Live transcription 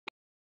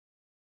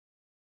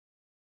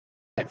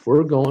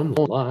We're going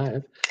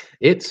live.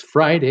 It's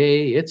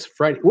Friday. It's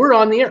Friday. We're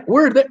on the air.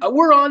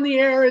 We're on the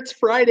air. It's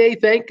Friday.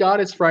 Thank God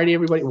it's Friday,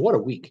 everybody. What a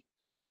week.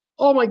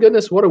 Oh my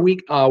goodness, what a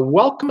week.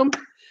 Welcome.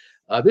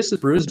 This is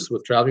Bruce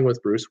with Traveling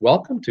with Bruce.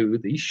 Welcome to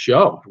the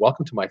show.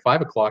 Welcome to my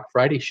 5 o'clock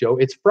Friday show.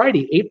 It's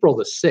Friday, April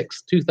the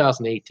 6th,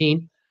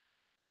 2018.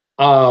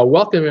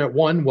 Welcome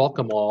everyone.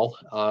 Welcome all.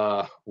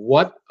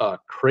 What a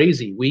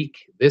crazy week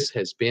this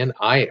has been.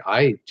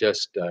 I'm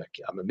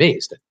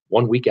amazed.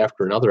 One week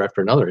after another,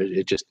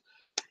 it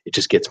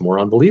just gets more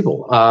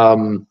unbelievable.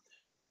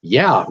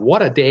 Yeah,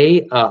 what a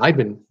day. I've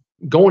been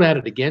going at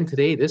it again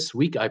today. This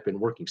week, I've been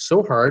working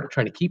so hard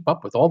trying to keep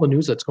up with all the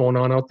news that's going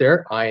on out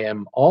there. I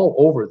am all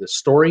over the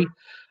story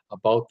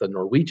about the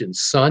Norwegian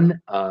Sun.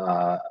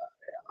 I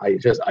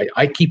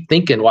keep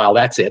thinking, wow,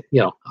 that's it.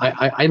 You know,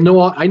 I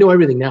know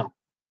everything now.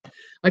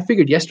 I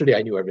figured yesterday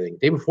I knew everything. The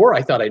day before,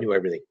 I thought I knew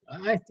everything.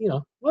 I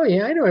know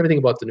everything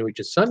about the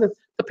Norwegian Sun,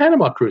 the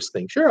Panama cruise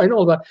thing. Sure, I know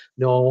about.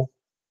 No,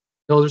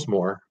 there's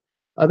more.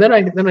 Then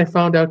I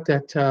found out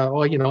that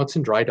it's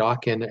in dry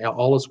dock and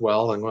all is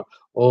well. And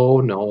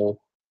oh no,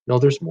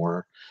 there's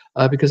more,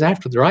 because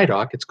after the dry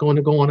dock, it's going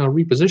to go on a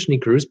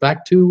repositioning cruise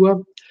back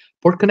to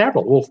Port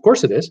Canaveral. Well, of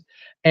course it is,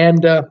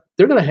 and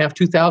they're going to have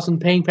 2,000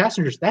 paying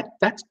passengers. That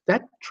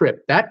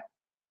trip, that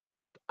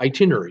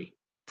itinerary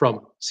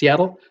from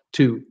Seattle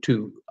to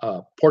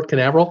Port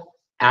Canaveral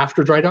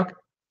after dry dock,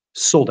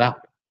 sold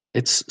out.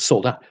 It's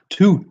sold out.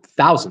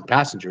 2,000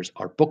 passengers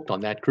are booked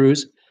on that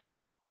cruise.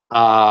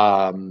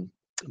 My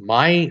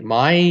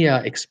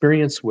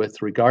experience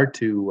with regard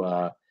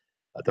to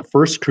the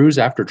first cruise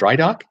after dry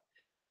dock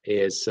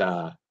is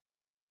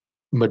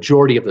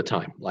majority of the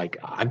time, like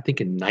I'm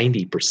thinking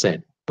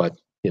 90%, but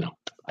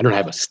I don't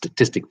have a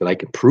statistic that I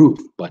can prove,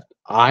 but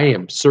I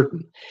am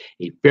certain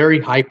a very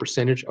high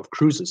percentage of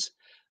cruises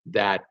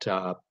that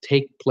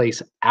take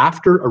place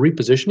after a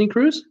repositioning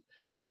cruise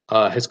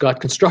has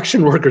got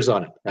construction workers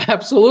on it.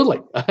 Absolutely.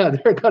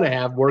 They're going to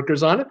have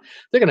workers on it.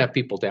 They're going to have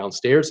people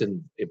downstairs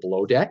in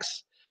below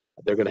decks.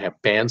 They're going to have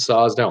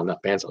bandsaws down,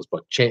 not bandsaws,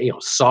 but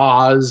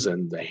saws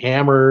and the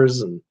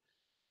hammers, and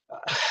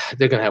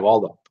they're going to have all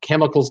the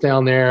chemicals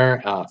down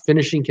there,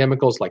 finishing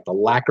chemicals like the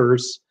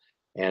lacquers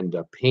and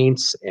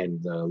paints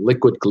and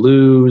liquid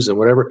glues and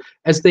whatever,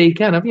 as they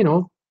kind of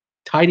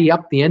tidy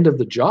up the end of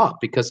the job,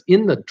 because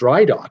in the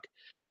dry dock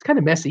it's kind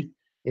of messy.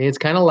 It's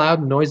kind of loud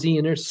and noisy,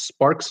 and there's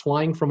sparks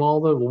flying from all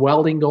the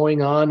welding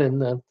going on,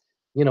 and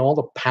all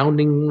the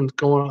pounding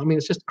going on. I mean,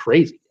 it's just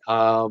crazy.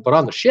 But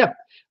on the ship,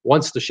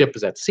 once the ship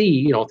is at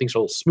sea, things are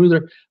a little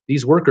smoother.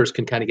 These workers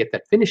can kind of get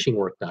that finishing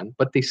work done,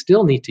 but they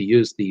still need to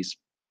use these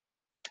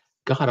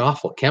god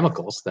awful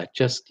chemicals that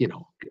just can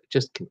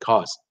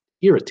cause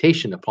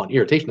irritation upon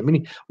irritation. I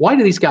mean, why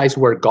do these guys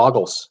wear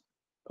goggles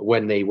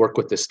when they work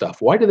with this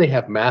stuff? Why do they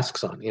have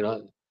masks on?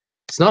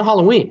 It's not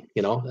Halloween,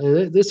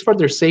 this is for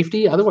their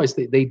safety. Otherwise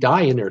they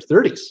die in their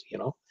 30s,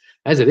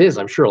 as it is.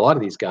 I'm sure a lot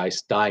of these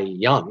guys die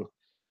young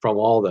from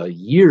all the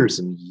years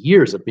and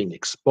years of being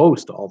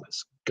exposed to all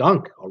this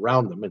gunk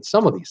around them. And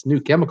some of these new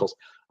chemicals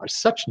are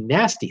such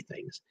nasty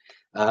things.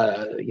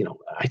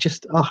 I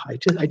just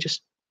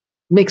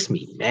makes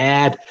me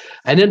mad.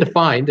 And then to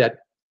find that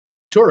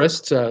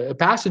tourists,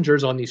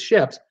 passengers on these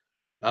ships,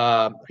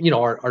 are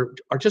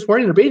just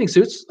wearing their bathing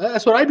suits.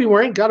 That's what I'd be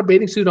wearing. Got a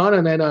bathing suit on,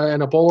 and then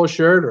and a polo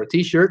shirt or a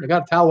t-shirt. I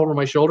got a towel over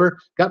my shoulder.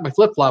 Got my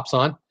flip-flops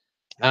on.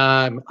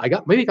 I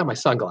got my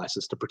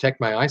sunglasses to protect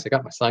my eyes. I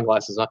got my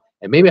sunglasses on,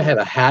 and maybe I have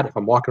a hat if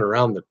I'm walking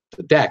around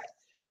the deck.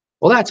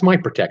 Well, that's my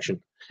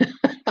protection.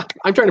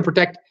 I'm trying to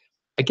protect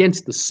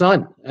against the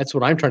sun. That's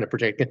what I'm trying to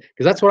protect,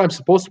 because that's what I'm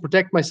supposed to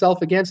protect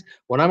myself against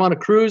when I'm on a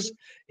cruise,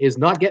 is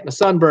not getting a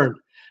sunburn.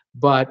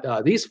 But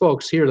these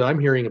folks here that I'm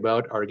hearing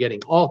about are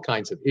getting all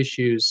kinds of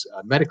issues,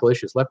 medical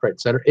issues, left, right,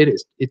 and center.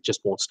 It just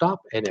won't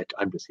stop, and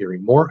I'm just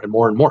hearing more and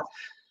more and more.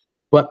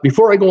 But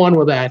before I go on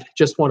with that,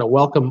 just want to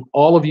welcome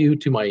all of you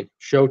to my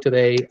show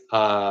today,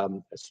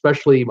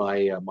 especially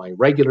my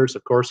regulars,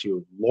 of course,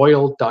 you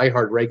loyal,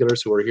 diehard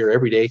regulars who are here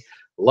every day.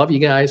 Love you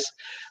guys.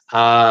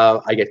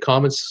 I get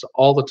comments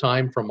all the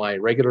time from my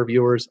regular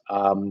viewers.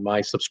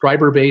 My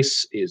subscriber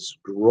base is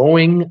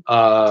growing.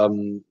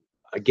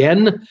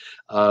 Again,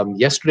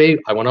 yesterday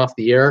I went off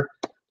the air.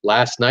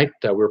 Last night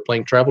we were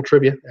playing travel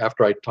trivia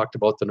after I talked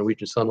about the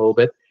Norwegian Sun a little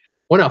bit.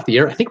 Went off the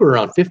air. I think we were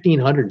around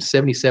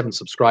 1,577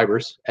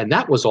 subscribers, and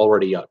that was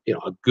already a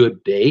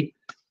good day.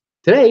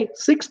 Today,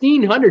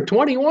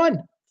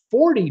 1,621,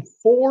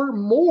 44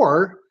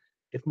 more,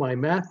 if my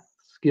math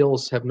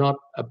skills have not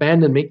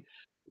abandoned me.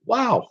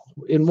 Wow,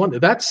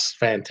 that's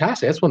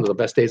fantastic. That's one of the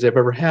best days I've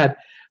ever had.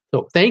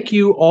 So thank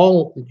you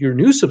all your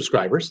new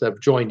subscribers that have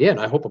joined in.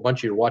 I hope a bunch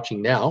of you are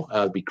watching now.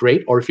 It'd be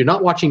great. Or if you're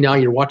not watching now,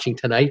 you're watching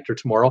tonight or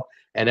tomorrow,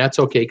 and that's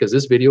okay, because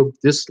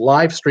this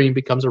live stream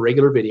becomes a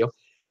regular video.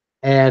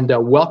 And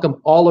welcome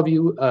all of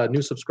you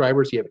new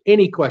subscribers. If you have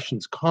any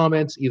questions,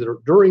 comments, either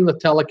during the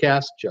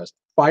telecast, just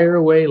fire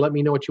away. Let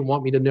me know what you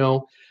want me to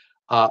know.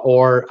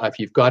 Or if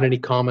you've got any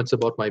comments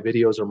about my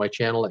videos or my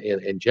channel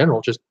in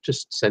general,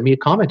 just send me a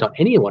comment on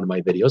any one of my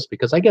videos,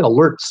 because I get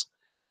alerts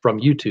from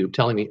YouTube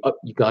telling me, oh,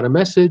 you got a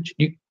message,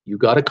 you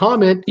got a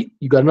comment,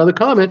 you got another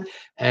comment,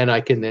 and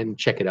I can then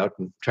check it out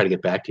and try to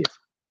get back to you.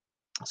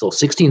 So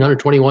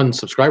 1,621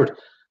 subscribers.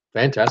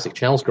 Fantastic.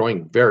 Channel's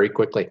growing very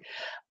quickly.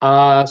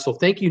 So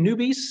thank you,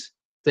 newbies.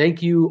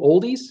 Thank you,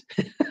 oldies.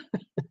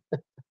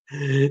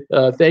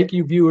 Thank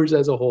you, viewers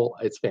as a whole.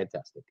 It's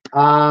fantastic.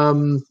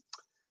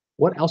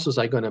 What else was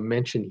I going to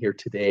mention here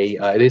today?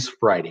 It is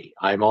Friday.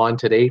 I'm on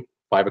today,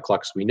 5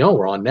 o'clock, as we know.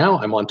 We're on now.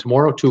 I'm on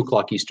tomorrow, 2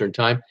 o'clock Eastern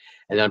time,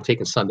 and I'm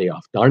taking Sunday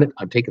off. Darn it,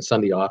 I'm taking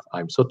Sunday off.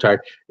 I'm so tired.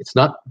 It's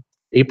not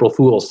April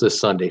Fool's this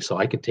Sunday, so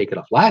I can take it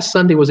off. Last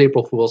Sunday was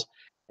April Fool's,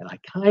 and I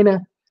kind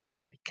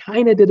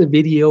of did a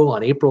video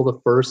on April the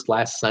 1st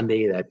last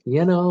Sunday that,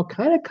 you know,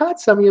 kind of caught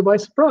some of you by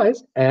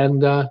surprise,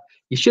 and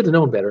you should have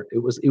known better. It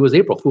was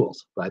April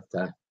Fool's, but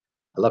I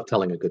love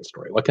telling a good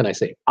story. What can I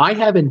say? I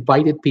have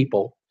invited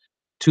people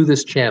to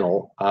this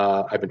channel.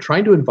 I've been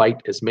trying to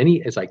invite as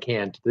many as I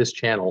can to this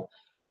channel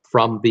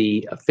from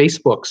the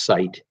Facebook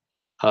site,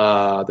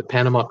 the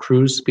Panama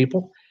Cruise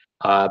people.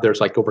 There's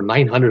like over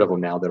 900 of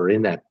them now that are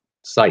in that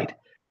site.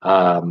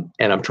 And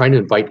I'm trying to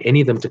invite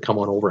any of them to come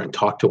on over and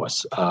talk to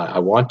us. I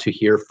want to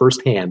hear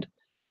firsthand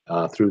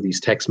through these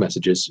text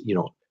messages, you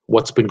know,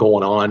 what's been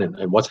going on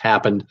and what's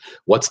happened,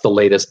 what's the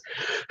latest.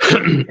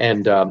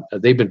 And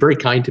they've been very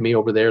kind to me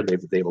over there.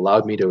 They've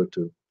allowed me to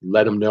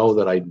let them know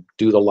that I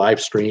do the live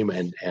stream,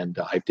 and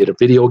I did a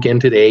video again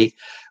today,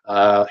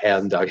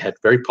 and I had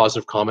very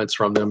positive comments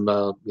from them,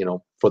 you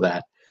know, for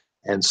that.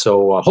 And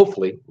so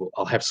hopefully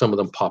I'll have some of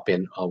them pop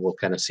in. We'll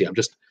kind of see.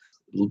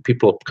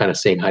 People kind of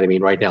saying hi to me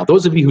right now.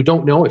 Those of you who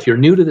don't know, if you're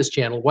new to this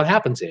channel, what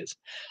happens is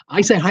I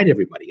say hi to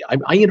everybody.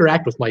 I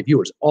interact with my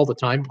viewers all the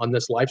time on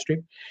this live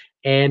stream.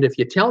 And if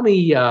you tell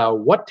me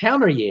what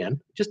town are you in,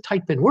 just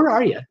type in, where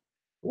are you?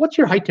 What's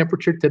your high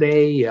temperature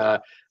today?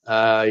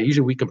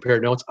 Usually we compare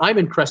notes. I'm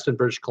in Creston,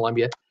 British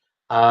Columbia,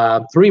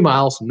 3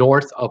 miles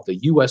north of the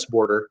US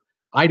border.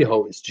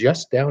 Idaho is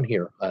just down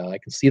here. I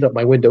can see it up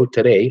my window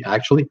today,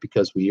 actually,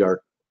 because we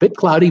are bit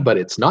cloudy, but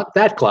it's not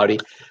that cloudy.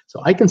 So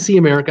I can see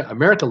America.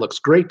 America looks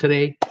great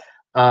today.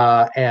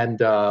 And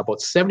about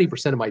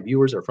 70% of my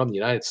viewers are from the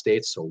United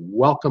States. So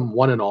welcome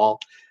one and all.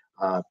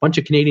 A bunch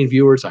of Canadian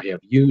viewers. I have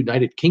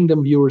United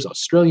Kingdom viewers,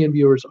 Australian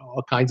viewers,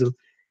 all kinds of.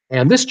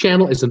 And this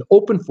channel is an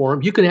open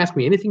forum. You can ask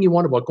me anything you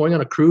want about going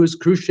on a cruise,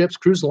 cruise ships,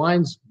 cruise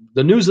lines,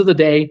 the news of the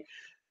day.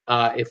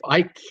 If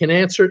I can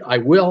answer it, I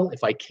will.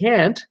 If I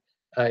can't,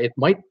 it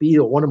might be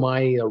one of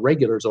my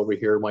regulars over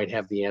here might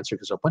have the answer,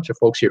 because a bunch of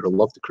folks here who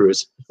love to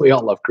cruise. We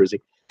all love cruising.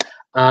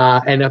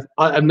 And if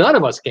none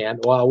of us can,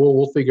 well,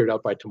 we'll figure it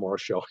out by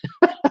tomorrow's show.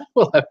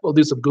 We'll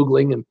do some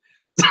Googling and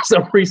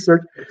some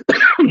research,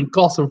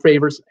 call some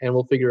favors, and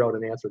we'll figure out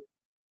an answer.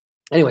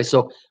 Anyway,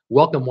 so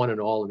welcome one and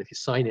all. And if you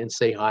sign in,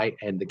 say hi,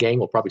 and the gang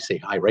will probably say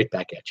hi right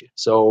back at you.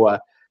 So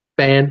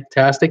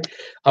fantastic.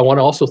 I want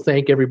to also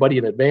thank everybody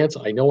in advance.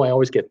 I know I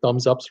always get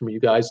thumbs ups from you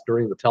guys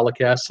during the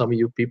telecast. Some of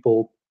you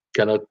people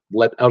kind of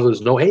let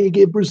others know, hey,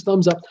 give Bruce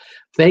thumbs up.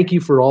 Thank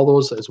you for all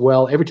those as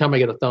well. Every time I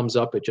get a thumbs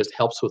up, it just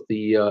helps with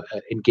the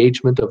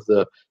engagement of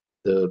the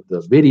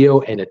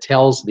video, and it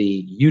tells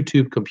the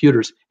YouTube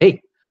computers,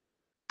 hey,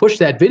 push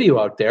that video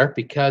out there,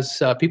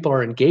 because people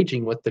are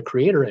engaging with the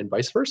creator and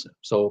vice versa.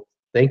 So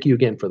thank you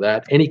again for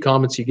that. Any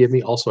comments you give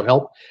me also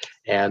help,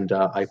 and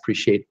I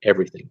appreciate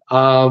everything.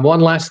 One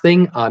last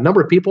thing,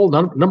 number of people,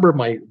 number of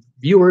my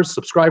viewers,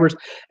 subscribers,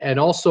 and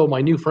also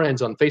my new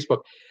friends on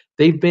Facebook,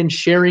 they've been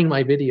sharing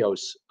my videos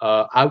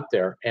out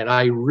there, and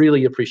I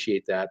really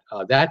appreciate that.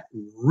 That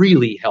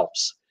really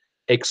helps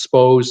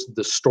expose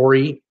the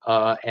story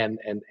and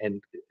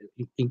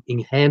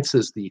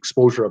enhances the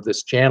exposure of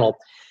this channel.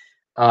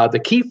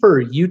 The key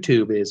for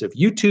YouTube is, if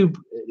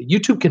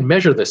YouTube can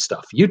measure this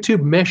stuff.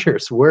 YouTube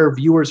measures where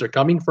viewers are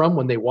coming from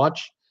when they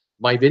watch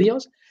my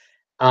videos.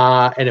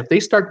 And if they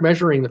start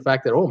measuring the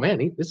fact that, oh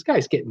man, this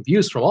guy's getting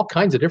views from all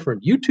kinds of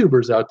different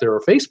YouTubers out there,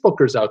 or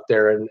Facebookers out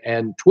there,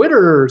 and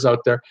Twitterers out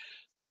there,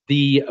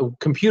 the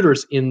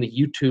computers in the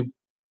YouTube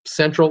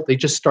Central, they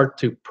just start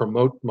to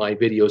promote my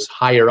videos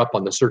higher up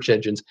on the search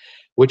engines,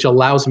 which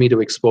allows me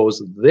to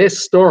expose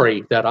this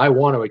story that I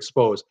want to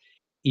expose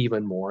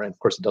even more. And of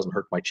course, it doesn't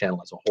hurt my channel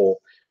as a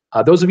whole.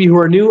 Those of you who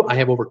are new, I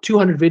have over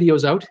 200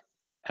 videos out,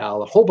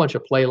 a whole bunch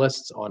of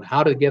playlists on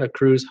how to get a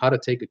cruise, how to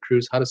take a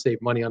cruise, how to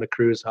save money on a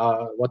cruise,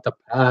 what to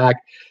pack,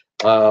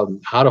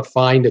 how to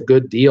find a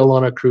good deal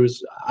on a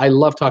cruise. I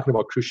love talking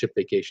about cruise ship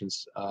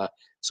vacations.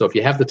 So if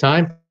you have the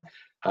time,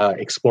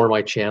 explore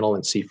my channel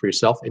and see for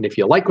yourself. And if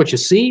you like what you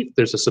see,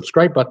 there's a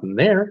subscribe button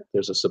there.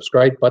 There's a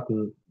subscribe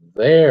button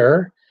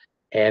there.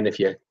 And if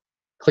you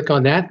click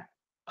on that,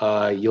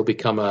 you'll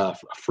become a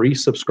free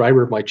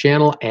subscriber of my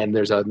channel. And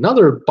there's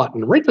another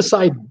button right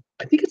beside,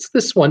 I think it's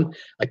this one.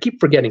 I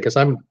keep forgetting because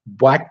I'm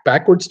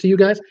backwards to you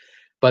guys.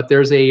 But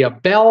there's a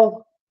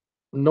bell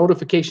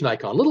notification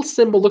icon, little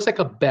symbol, looks like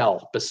a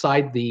bell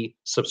beside the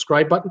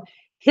subscribe button.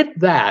 Hit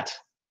that,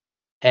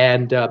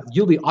 and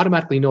you'll be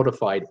automatically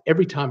notified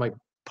every time I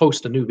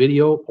post a new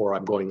video or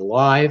I'm going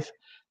live.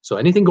 So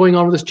anything going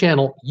on with this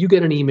channel, you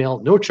get an email,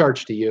 no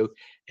charge to you.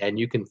 and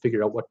you can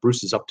figure out what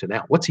Bruce is up to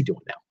now. What's he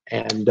doing now?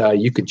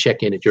 And you can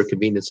check in at your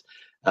convenience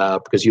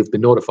because you've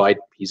been notified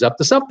he's up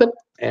to something,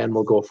 and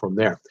we'll go from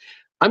there.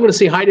 I'm going to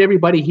say hi to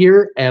everybody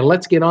here, and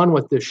let's get on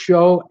with the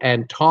show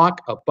and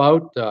talk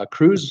about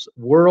cruise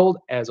world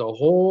as a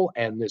whole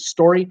and this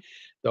story.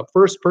 The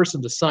first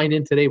person to sign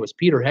in today was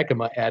Peter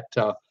Heckema at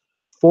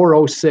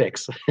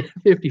 4:06,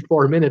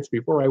 54 minutes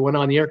before I went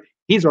on the air.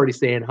 He's already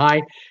saying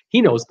hi.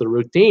 He knows the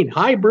routine.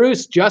 Hi,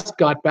 Bruce. Just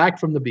got back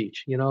from the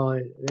beach. You know,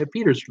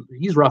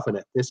 he's roughing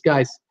it. This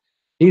guy's,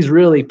 he's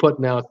really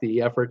putting out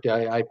the effort.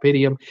 I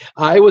pity him.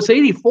 It was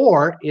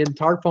 84 in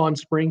Tarpon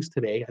Springs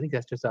today. I think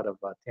that's just out of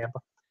Tampa.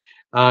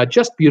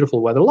 Just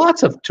beautiful weather.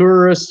 Lots of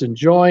tourists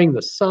enjoying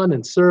the sun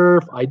and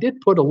surf. I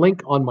did put a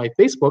link on my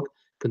Facebook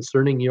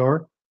concerning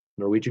your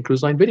Norwegian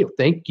Cruise Line video.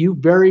 Thank you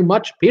very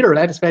much, Peter.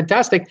 That is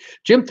fantastic.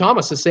 Jim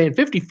Thomas is saying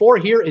 54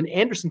 here in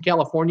Anderson,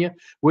 California,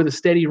 with a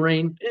steady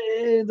rain.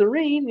 The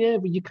rain, yeah,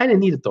 but you kind of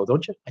need it though,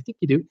 don't you? I think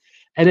you do.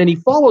 And then he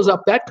follows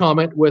up that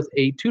comment with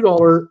a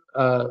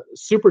 $2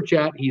 super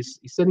chat. He's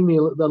sending me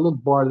a little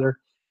bar there.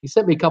 He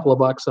sent me a couple of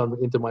bucks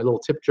into my little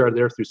tip jar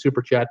there through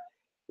super chat.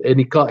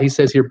 And he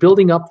says here,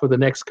 building up for the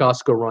next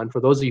Costco run.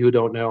 For those of you who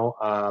don't know,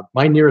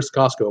 my nearest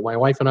Costco, my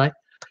wife and I,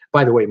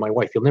 by the way, my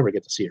wife, you'll never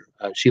get to see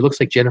her. She looks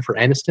like Jennifer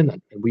Aniston,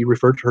 and we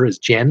refer to her as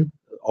Jen,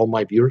 all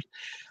my viewers,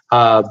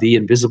 the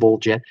invisible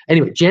Jen.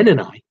 Anyway, Jen and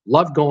I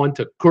love going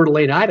to Coeur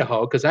d'Alene,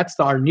 Idaho, because that's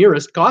our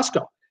nearest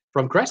Costco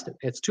from Creston.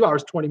 It's 2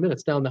 hours, 20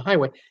 minutes down the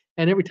highway.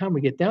 And every time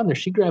we get down there,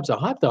 she grabs a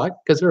hot dog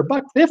because they're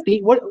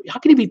 $1.50. What? How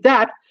can you beat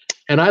that?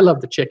 And I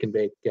love the chicken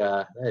bake.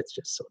 It's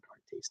just so darn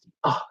tasty.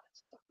 Oh,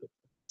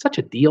 such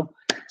a deal.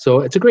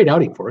 So it's a great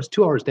outing for us.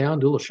 2 hours down,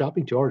 do a little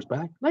shopping, 2 hours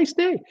back. Nice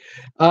day.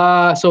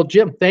 So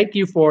Jim, thank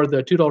you for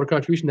the $2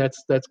 contribution.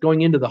 That's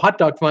going into the hot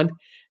dog fund.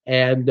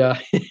 And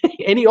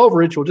any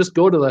overage will just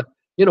go to the,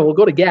 we'll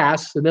go to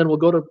gas, and then we'll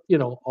go to,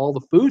 all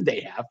the food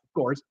they have, of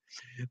course.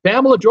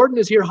 Pamela Jordan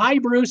is here. Hi,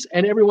 Bruce,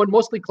 and everyone.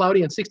 Mostly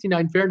cloudy and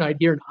 69 Fahrenheit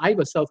here in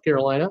Iva, South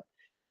Carolina.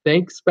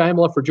 Thanks,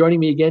 Pamela, for joining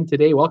me again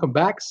today. Welcome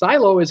back.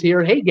 Silo is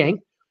here. Hey, gang.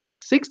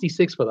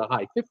 66 for the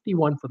high,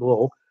 51 for the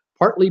low.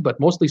 Partly, but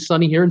mostly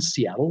sunny here in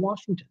Seattle,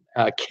 Washington.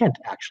 Kent,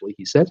 actually,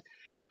 he said.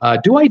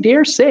 Do I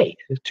dare say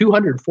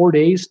 204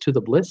 days to the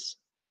bliss?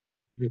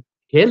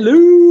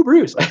 Hello,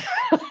 Bruce.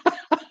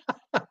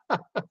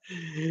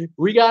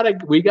 we got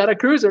a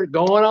cruiser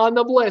going on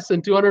the bliss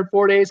in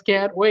 204 days.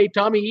 Can't wait.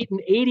 Tommy Eaton,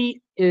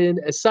 80 in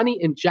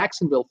sunny in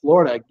Jacksonville,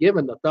 Florida,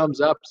 giving the thumbs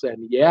ups.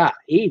 And yeah,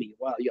 80.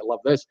 Wow, you love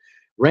this.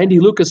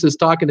 Randy Lucas is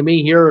talking to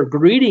me here.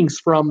 Greetings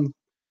from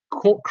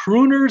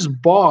Crooner's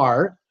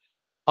Bar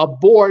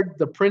aboard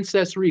the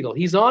Princess Regal.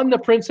 He's on the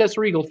Princess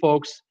Regal,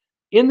 folks,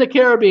 in the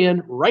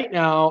Caribbean right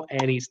now,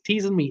 and he's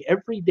teasing me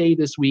every day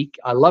this week.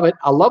 I love it.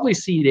 A lovely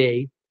sea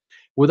day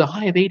with a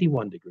high of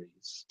 81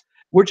 degrees.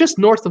 We're just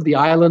north of the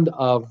island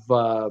of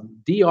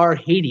DR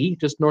Haiti,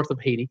 just north of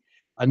Haiti.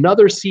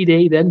 Another sea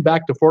day, then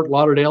back to Fort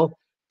Lauderdale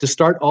to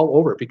start all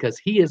over, because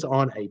he is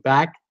on a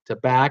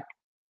back-to-back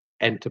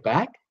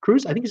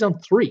cruise. I think he's on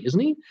 3, isn't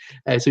he?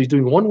 So he's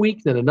doing 1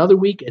 week, then another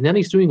week, and then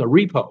he's doing a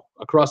repo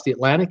across the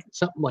Atlantic,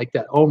 something like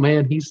that. Oh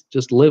man, he's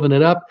just living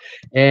it up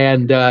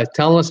and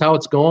telling us how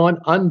it's going.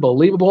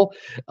 Unbelievable.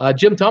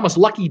 Jim Thomas,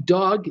 lucky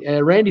dog.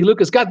 Randy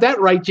Lucas got that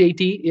right,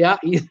 JT. Yeah,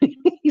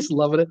 he's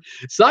loving it.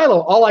 Silo,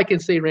 all I can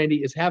say,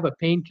 Randy, is have a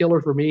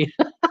painkiller for me.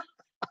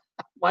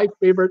 My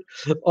favorite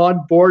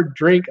on-board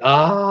drink.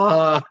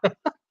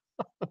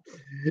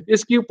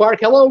 Iskew Park.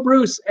 Hello,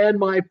 Bruce, and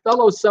my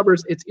fellow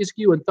subbers. It's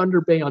Iskew in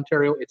Thunder Bay,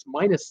 Ontario. It's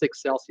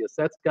 -6 Celsius.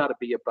 That's got to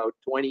be about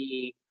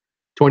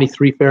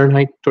 23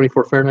 Fahrenheit,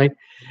 24 Fahrenheit.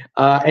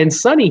 And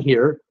sunny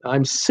here.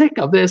 I'm sick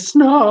of this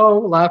snow.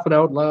 Laughing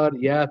out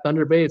loud. Yeah,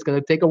 Thunder Bay. It's going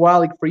to take a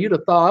while for you to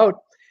thaw out.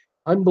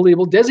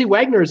 Unbelievable. Desi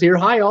Wagner is here.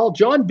 Hi, all.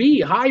 John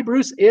B. Hi,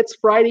 Bruce. It's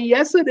Friday.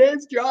 Yes, it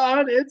is,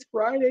 John. It's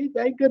Friday.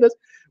 Thank goodness.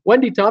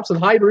 Wendy Thompson.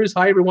 Hi, Bruce.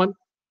 Hi, everyone.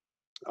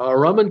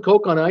 Rum and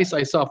Coke on ice.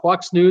 I saw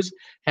Fox News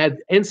had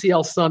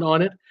NCL Sun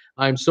on it.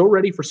 I'm so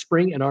ready for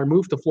spring and our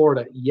move to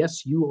Florida.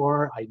 Yes, you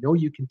are. I know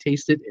you can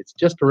taste it. It's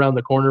just around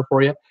the corner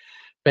for you.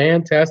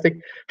 Fantastic.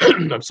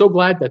 I'm so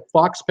glad that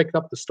Fox picked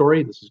up the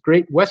story. This is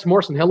great. Wes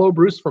Morrison. Hello,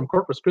 Bruce, from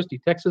Corpus Christi,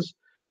 Texas,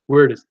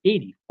 where it is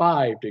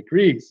 85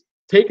 degrees.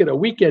 Taking a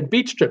weekend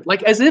beach trip,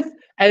 like as if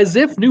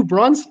New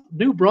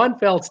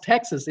Braunfels,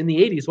 Texas, in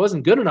the 80s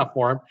wasn't good enough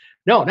for him.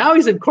 No, now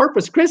he's in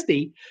Corpus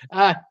Christi,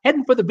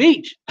 heading for the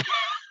beach.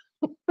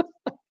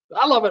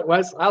 I love it,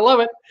 Wes. I love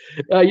it.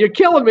 You're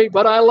killing me,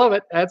 but I love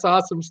it. That's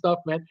awesome stuff,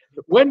 man.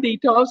 Wendy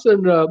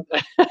Thompson,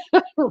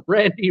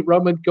 Randy,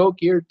 Rum and Coke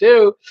here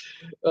too.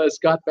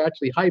 Scott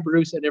Batchley, hi,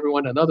 Bruce, and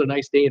everyone. Another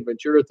nice day in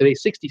Ventura today.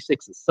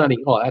 66 and sunny.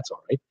 Oh, that's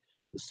all right.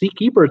 Sea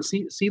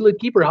Lid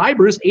Keeper, hi,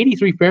 Bruce.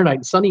 83 Fahrenheit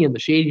and sunny in the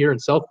shade here in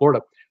South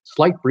Florida.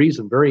 Slight breeze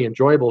and very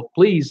enjoyable.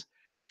 Please,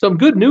 some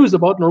good news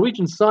about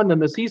Norwegian Sun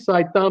and the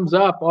Seaside thumbs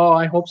up. Oh,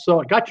 I hope so.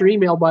 I got your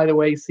email, by the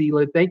way, Sea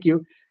Lid. Thank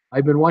you.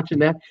 I've been watching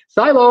that.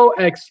 Silo,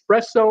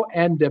 Espresso,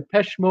 and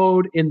Depeche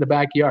Mode in the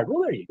backyard.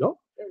 Well, there you go.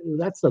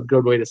 That's a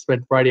good way to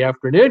spend Friday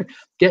afternoon,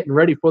 getting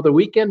ready for the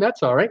weekend.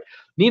 That's all right.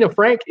 Nina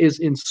Frank is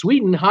in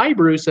Sweden. Hi,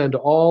 Bruce, and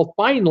all.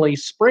 Finally,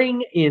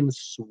 spring in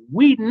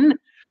Sweden.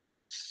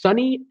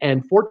 Sunny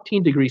and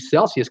 14 degrees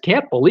Celsius.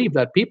 Can't believe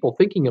that people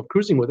thinking of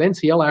cruising with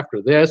NCL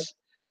after this.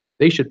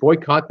 They should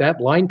boycott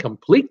that line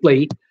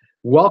completely.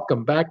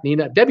 Welcome back,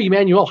 Nina. Debbie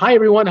Manuel. Hi,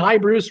 everyone. Hi,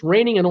 Bruce.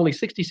 Raining and only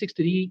 66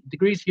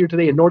 degrees here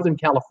today in Northern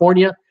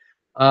California.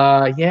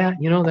 Yeah,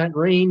 you know, that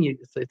rain,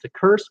 it's a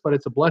curse, but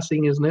it's a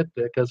blessing, isn't it?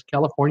 Because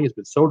California has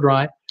been so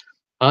dry.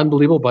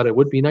 Unbelievable, but it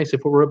would be nice if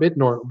it were a bit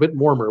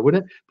warmer,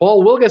 wouldn't it?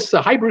 Paul Wilgus,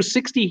 hi, Bruce,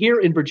 60 here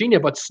in Virginia,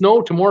 but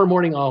snow tomorrow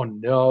morning. Oh,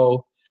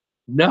 no.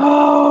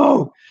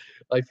 No.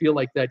 I feel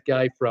like that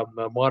guy from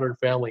Modern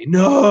Family.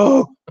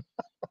 No.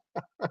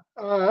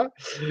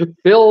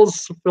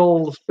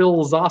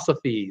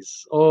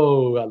 Philosophies.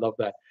 Oh, I love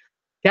that.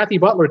 Kathy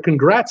Butler,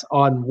 congrats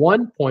on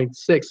 1.6,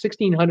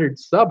 1,600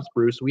 subs,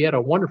 Bruce. We had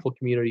a wonderful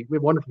community. We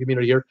have a wonderful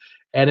community here,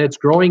 and it's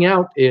growing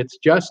out. It's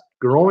just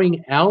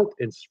growing out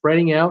and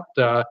spreading out.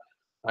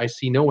 I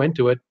see no end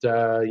to it.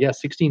 Yeah,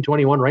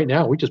 1621 right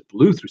now. We just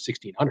blew through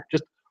 1,600,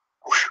 just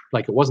whoosh,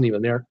 like it wasn't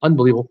even there.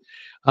 Unbelievable.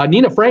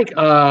 Nina Frank,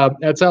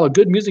 that's all a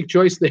good music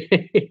choice.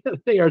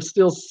 They are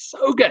still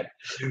so good.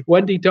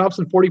 Wendy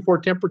Thompson, 44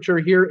 temperature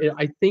here.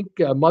 I think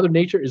Mother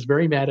Nature is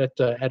very mad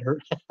at her.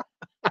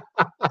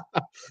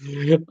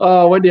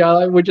 Wendy,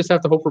 we just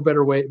have to hope for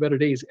better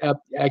days.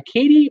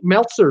 Katie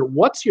Meltzer,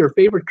 what's your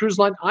favorite cruise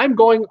line? I'm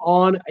going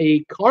on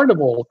a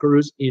Carnival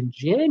cruise in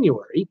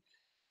January.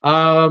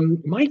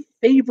 My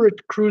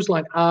favorite cruise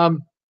line,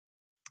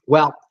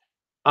 well,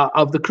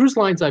 of the cruise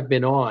lines I've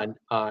been on,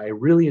 I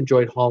really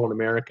enjoyed Holland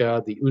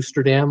America. The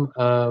Oosterdam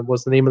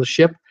was the name of the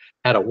ship.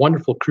 Had a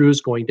wonderful cruise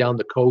going down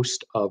the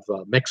coast of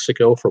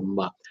Mexico from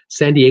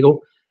San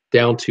Diego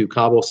down to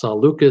Cabo San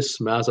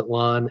Lucas,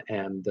 Mazatlan,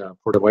 and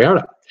Puerto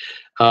Vallarta.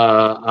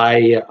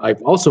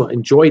 I've also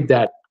enjoyed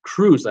that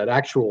cruise, that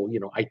actual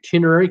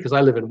itinerary, because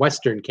I live in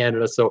Western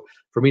Canada. So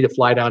for me to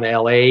fly down to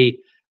LA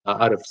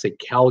out of, say,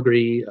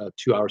 Calgary,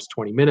 2 hours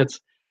 20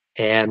 minutes,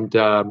 and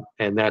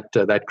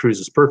that cruise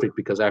is perfect,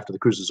 because after the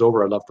cruise is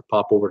over, I love to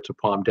pop over to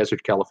Palm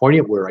Desert,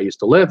 California, where I used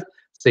to live,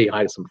 say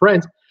hi to some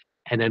friends,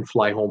 and then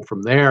fly home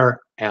from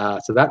there.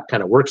 So that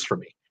kind of works for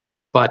me.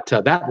 But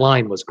that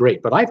line was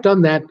great. But I've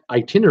done that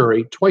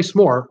itinerary twice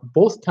more,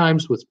 both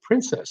times with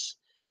Princess.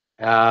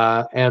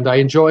 And I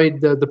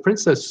enjoyed the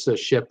Princess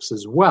ships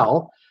as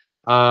well.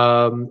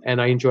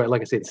 And I enjoy,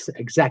 like I said, it's the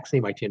exact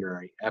same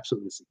itinerary.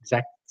 Absolutely the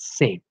exact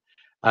same.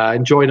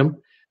 Enjoyed them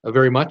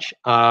very much.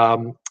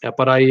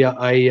 But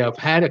I have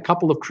had a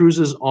couple of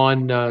cruises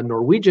on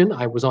Norwegian.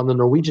 I was on the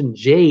Norwegian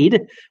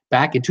Jade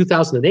back in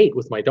 2008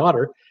 with my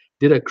daughter.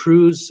 Did a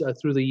cruise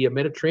through the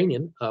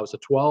Mediterranean. It was a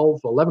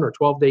 11 or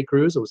 12-day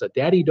cruise. It was a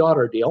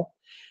daddy-daughter deal.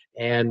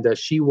 And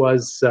she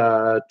was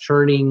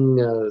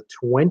turning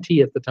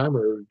 20 at the time,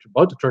 or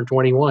about to turn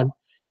 21.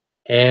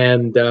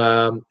 And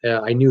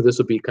I knew this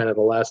would be kind of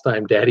the last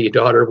time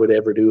daddy-daughter would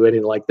ever do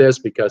anything like this,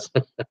 because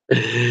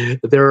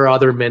there are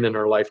other men in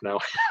her life now.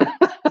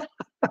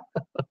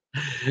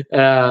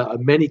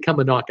 Many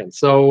come a-knocking.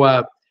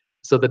 So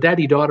the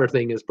daddy-daughter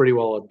thing is pretty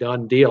well a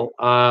done deal.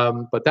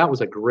 But that was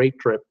a great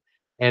trip.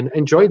 And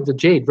enjoyed the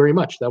Jade very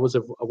much. That was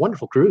a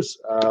wonderful cruise.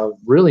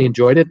 Really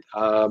enjoyed it,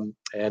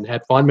 and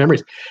had fond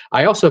memories.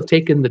 I also have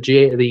taken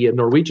the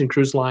Norwegian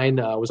cruise line.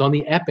 Was on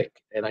the Epic,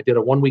 and I did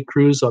a 1-week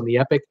cruise on the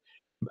Epic,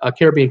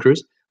 Caribbean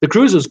cruise. The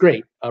cruise was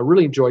great. I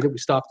really enjoyed it. We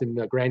stopped in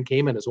Grand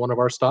Cayman as one of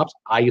our stops.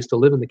 I used to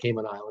live in the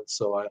Cayman Islands,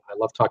 so I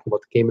love talking about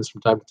the Caymans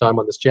from time to time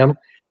on this channel.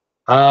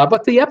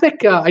 But the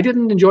Epic, I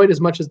didn't enjoy it as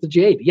much as the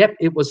Jade. Yet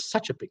it was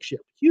such a big ship,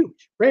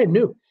 huge, brand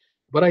new.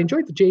 But I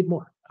enjoyed the Jade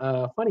more.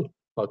 Funny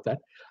about that.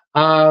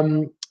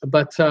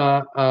 But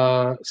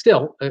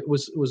still, it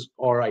was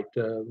all right.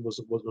 Was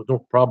no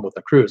problem with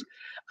the cruise.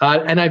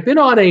 And I've been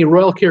on a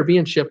Royal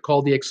Caribbean ship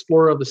called the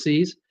Explorer of the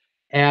Seas,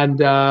 and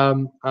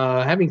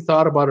having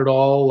thought about it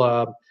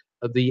all,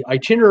 the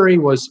itinerary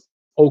was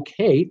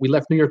okay. We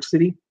left New York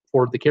City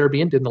for the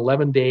Caribbean, did an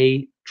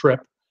 11-day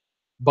trip,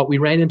 but we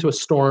ran into a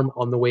storm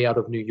on the way out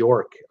of New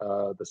York.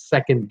 The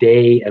second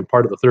day and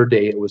part of the third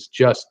day, it was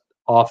just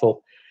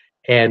awful.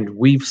 And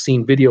we've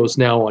seen videos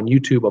now on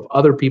YouTube of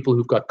other people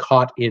who've got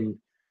caught in,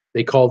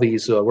 they call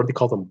these, what do they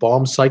call them,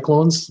 bomb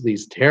cyclones,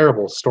 these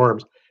terrible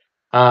storms.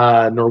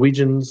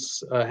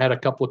 Norwegians had a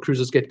couple of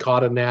cruises get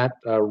caught in that.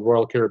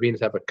 Royal Caribbeans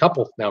have a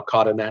couple now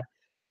caught in that.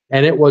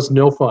 And it was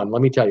no fun,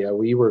 let me tell you.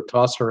 We were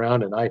tossed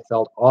around and I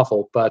felt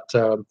awful, but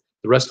the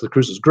rest of the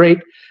cruise was great.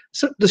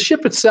 So the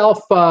ship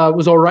itself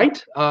was all right.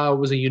 It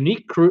was a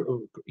unique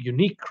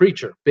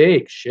creature,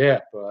 big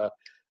ship.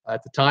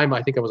 At the time,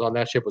 I think I was on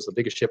that ship, was the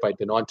biggest ship I'd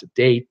been on to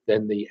date.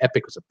 Then the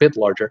Epic was a bit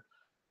larger.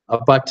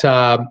 But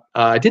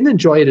I didn't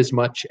enjoy it as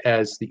much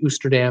as the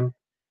Oosterdam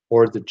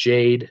or the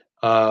Jade.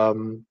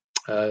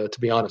 To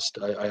be honest,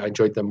 I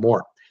enjoyed them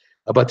more.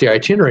 But the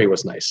itinerary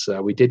was nice.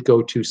 We did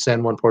go to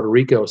San Juan, Puerto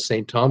Rico,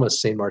 St.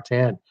 Thomas, St.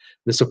 Martin.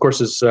 This, of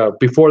course, is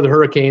before the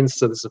hurricanes,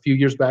 so this is a few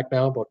years back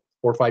now, about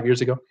 4 or 5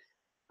 years ago.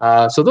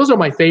 So those are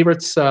my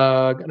favorites.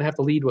 Going to have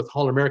to lead with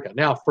Holland America.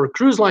 Now, for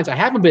cruise lines I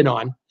haven't been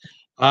on,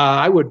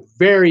 I would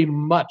very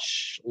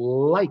much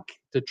like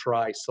to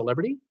try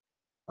Celebrity.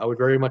 I would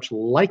very much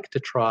like to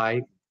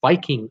try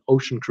Viking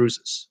Ocean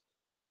Cruises.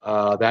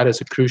 That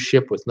is a cruise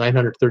ship with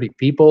 930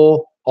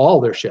 people.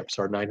 All their ships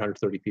are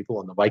 930 people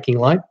on the Viking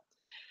line.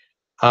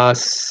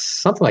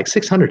 Something like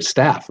 600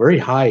 staff, very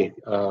high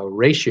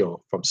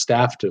ratio from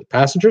staff to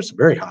passengers,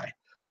 very high.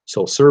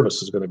 So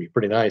service is going to be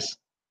pretty nice.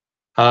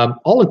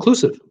 All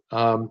inclusive.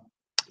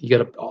 You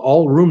get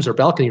all rooms are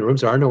balcony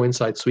rooms. There are no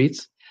inside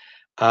suites.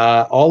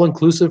 All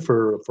inclusive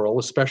for all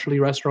the specialty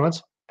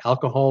restaurants.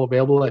 Alcohol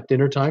available at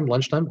dinner time,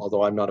 lunchtime.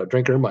 Although I'm not a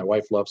drinker, my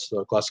wife loves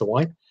a glass of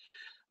wine.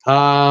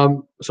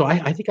 So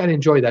I think I'd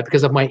enjoy that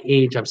because of my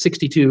age. I'm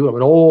 62. I'm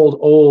an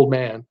old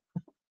man.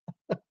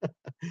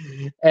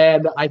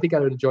 And I think I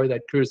would enjoy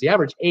that cruise. The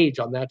average age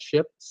on that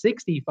ship,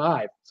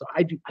 65. So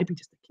I'd be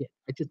just a kid.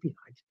 I'd just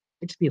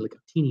be like a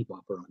teeny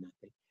bopper on that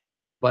thing.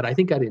 But I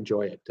think I'd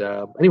enjoy it.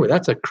 Anyway,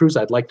 that's a cruise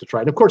I'd like to try.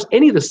 And of course,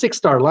 any of the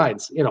 6-star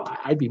lines,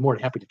 I'd be more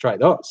than happy to try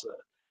those.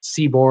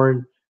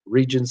 Seabourn,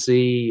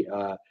 Regency,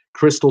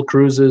 Crystal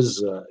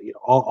Cruises,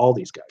 all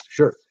these guys,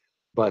 sure.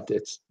 But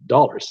it's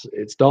dollars.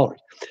 It's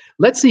dollars.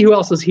 Let's see who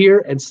else is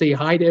here and say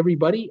hi to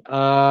everybody.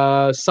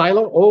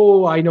 Silo.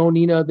 Oh, I know,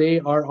 Nina. They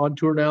are on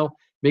tour now.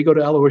 May go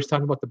to Allure. We're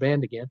talking about the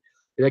band again.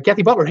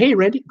 Kathy Butler. Hey,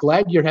 Randy.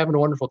 Glad you're having a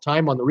wonderful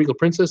time on the Regal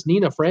Princess.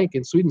 Nina Frank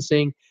in Sweden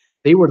saying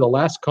they were the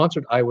last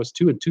concert I was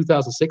to in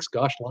 2006.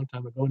 Gosh, a long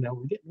time ago now.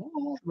 We're getting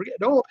old. We're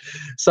getting old.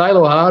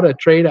 Silo, how to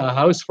trade a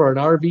house for an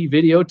RV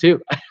video too.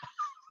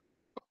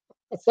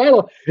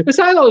 Silo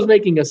is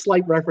making a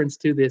slight reference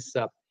to this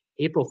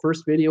April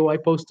 1st video I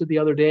posted the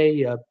other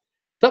day.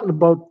 Something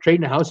about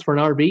trading a house for an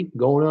RV,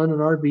 going on an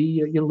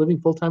RV, living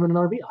full time in an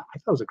RV. I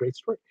thought it was a great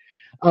story.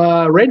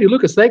 Randy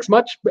Lucas, thanks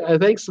much.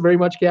 Thanks very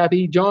much,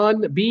 Kathy.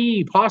 John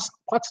B.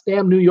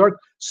 Potsdam, New York,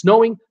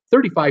 snowing,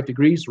 35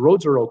 degrees.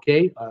 Roads are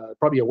okay.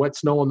 Probably a wet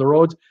snow on the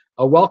roads.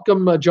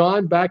 Welcome,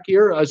 John, back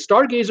here.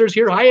 Stargazers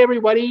here. Hi,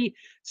 everybody.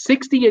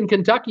 60 in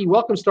Kentucky.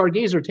 Welcome,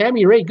 Stargazer.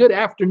 Tammy Ray, good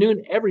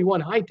afternoon,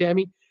 everyone. Hi,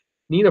 Tammy.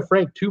 Nina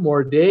Frank, 2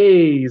 more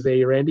days,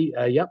 Randy?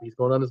 Yep, he's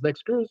going on his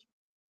next cruise.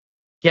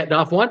 Getting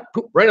off one,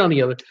 right on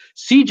the other.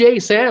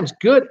 CJ Sams,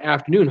 good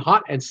afternoon.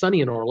 Hot and sunny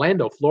in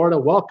Orlando, Florida.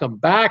 Welcome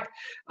back.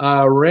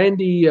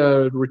 Randy,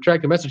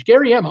 retract the message.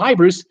 Gary M, hi,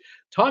 Bruce.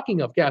 Talking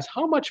of gas,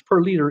 how much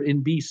per liter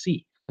in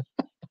BC?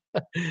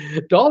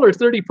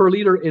 $1.30 per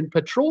liter in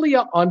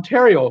Petrolia,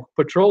 Ontario.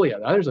 Petrolia,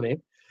 there's a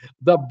name.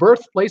 The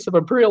birthplace of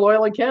Imperial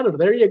Oil in Canada.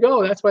 There you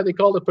go. That's why they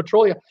call it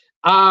Petrolia.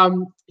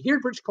 Here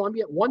in British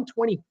Columbia,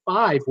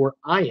 125 where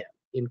I am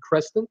in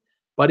Creston,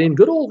 but in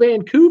good old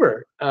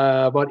Vancouver,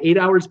 about 8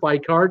 hours by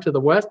car to the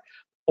west,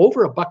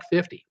 over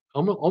 $1.50,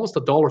 almost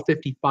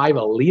 $1.55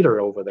 a liter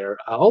over there.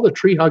 All the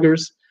tree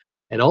huggers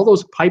and all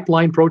those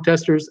pipeline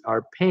protesters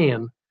are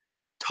paying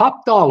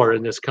top dollar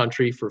in this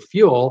country for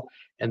fuel,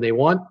 and they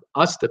want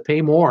us to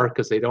pay more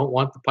because they don't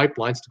want the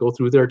pipelines to go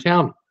through their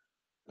town.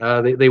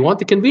 They want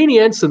the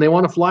convenience and they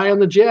want to fly on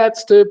the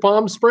jets to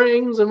Palm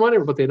Springs and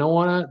whatever, but they don't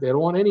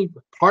want any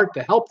part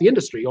to help the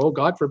industry. Oh,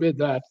 God forbid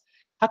that.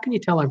 How can you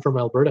tell I'm from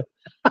Alberta?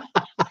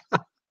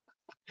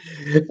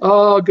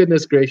 Oh,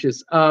 goodness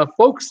gracious.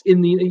 Folks, those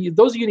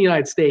of you in the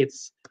United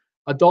States,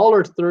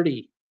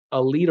 $1.30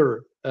 a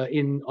liter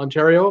in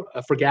Ontario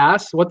for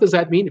gas. What does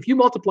that mean? If you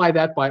multiply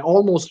that by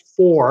almost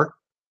 4,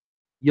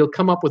 you'll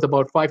come up with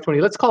about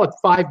 $5.20. Let's call it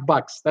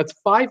 $5. That's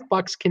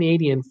 $5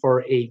 Canadian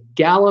for a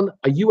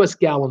U.S.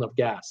 gallon of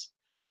gas.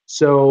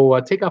 So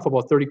take off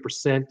about 30%,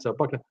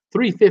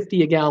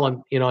 $3.50 a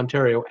gallon in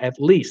Ontario at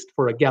least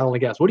for a gallon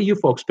of gas. What do you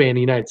folks pay in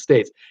the United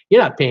States?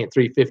 You're not paying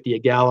 $3.50 a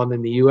gallon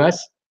in the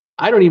U.S.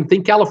 I don't even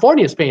think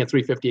California is paying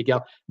 $3.50 a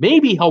gallon.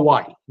 Maybe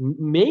Hawaii,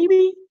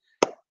 maybe,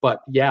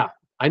 but yeah.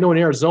 I know in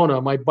Arizona,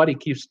 my buddy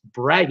keeps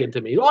bragging to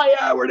me. Oh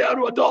yeah, we're down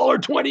to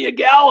 $1.20 a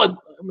gallon.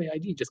 I mean,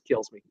 he just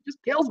kills me. He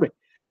just kills me.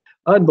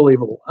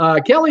 Unbelievable.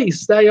 Kelly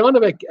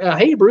Stajanovic.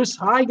 Hey, Bruce.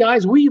 Hi,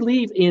 guys. We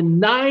leave in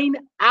 9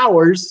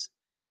 hours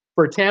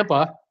for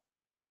Tampa.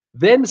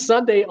 Then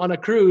Sunday on a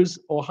cruise.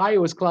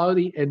 Ohio is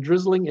cloudy and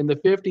drizzling in the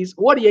 50s.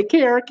 What do you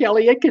care,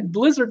 Kelly? It could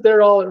blizzard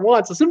there all at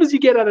once. As soon as you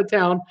get out of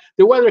town,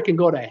 the weather can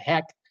go to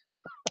heck.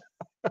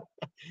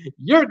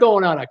 You're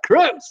going on a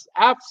cruise.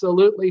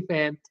 Absolutely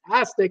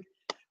fantastic.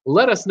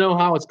 Let us know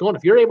how it's going.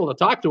 If you're able to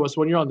talk to us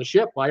when you're on the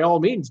ship, by all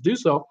means, do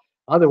so.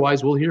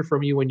 Otherwise, we'll hear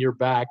from you when you're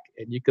back,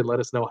 and you can let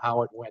us know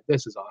how it went.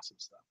 This is awesome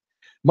stuff.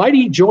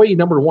 Mighty Joy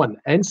 #1.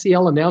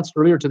 NCL announced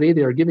earlier today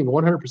they are giving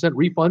 100%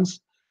 refunds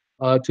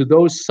to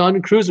those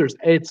Sun cruisers.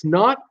 It's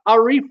not a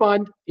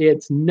refund.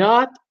 It's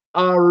not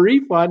a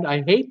refund.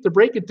 I hate to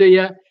break it to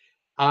you,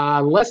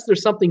 unless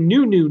there's something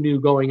new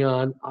going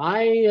on.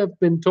 I have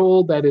been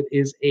told that it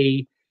is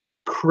a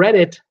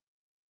credit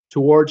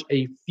towards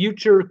a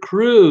future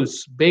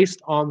cruise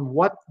based on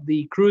what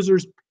the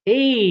cruisers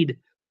paid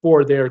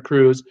for their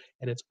cruise,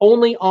 and it's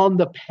only on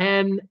the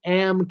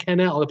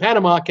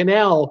Panama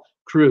Canal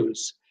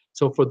cruise.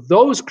 So for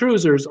those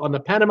cruisers on the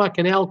Panama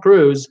Canal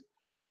cruise,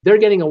 they're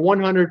getting a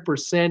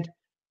 100%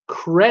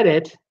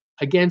 credit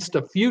against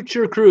a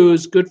future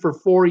cruise, good for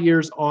 4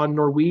 years on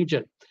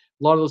Norwegian.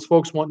 A lot of those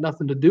folks want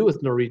nothing to do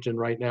with Norwegian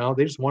right now.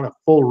 They just want a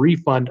full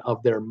refund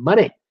of their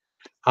money.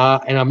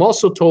 And I'm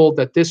also told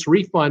that this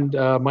refund,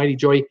 Mighty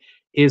Joy,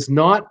 is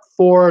not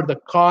for the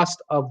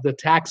cost of the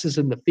taxes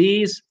and the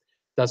fees,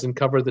 doesn't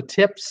cover the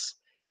tips,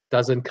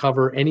 doesn't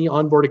cover any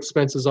onboard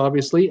expenses,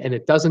 obviously, and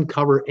it doesn't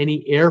cover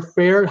any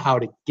airfare, how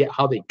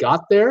they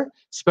got there,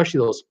 especially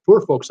those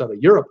poor folks out of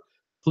Europe,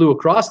 flew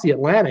across the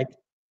Atlantic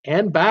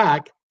and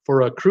back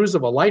for a cruise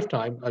of a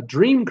lifetime, a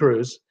dream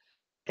cruise,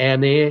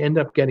 and they end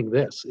up getting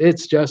this.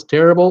 It's just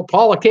terrible.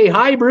 Paula K.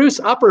 Hi, Bruce.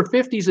 Upper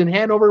 50s in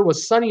Hanover,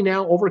 was sunny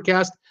now,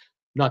 overcast.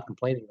 Not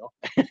complaining, though.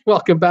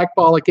 Welcome back,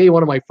 Paula K.,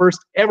 one of my first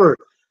ever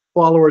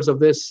followers of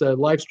this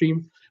live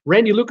stream.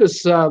 Randy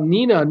Lucas,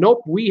 Nina,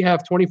 nope, we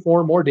have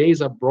 24 more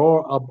days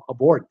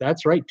aboard.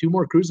 That's right, 2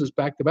 more cruises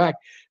back to back.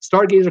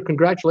 Stargazer,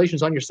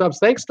 congratulations on your subs.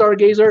 Thanks,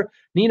 Stargazer.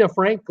 Nina,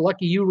 Frank,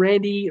 lucky you.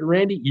 Randy,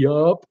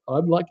 yup,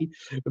 I'm lucky.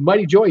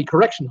 Mighty Joey,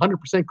 correction,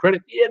 100%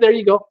 credit. Yeah, there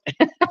you go.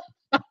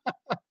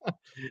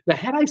 Now,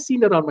 had I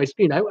seen it on my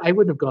screen, I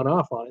wouldn't have gone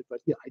off on it, but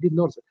yeah, I didn't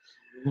notice it.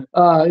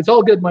 It's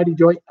all good, Mighty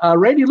Joy.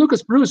 Randy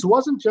Lucas, Bruce,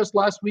 wasn't just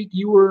last week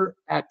you were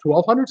at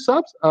 1,200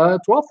 subs?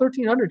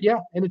 1,300, yeah,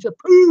 and it just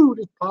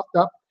popped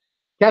up.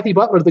 Kathy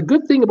Butler, the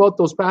good thing about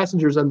those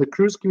passengers and the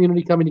cruise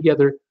community coming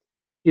together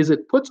is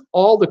it puts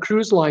all the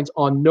cruise lines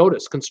on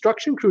notice.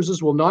 Construction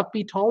cruises will not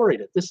be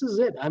tolerated. This is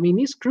it. I mean,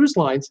 these cruise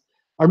lines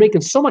are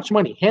making so much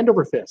money, hand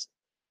over fist.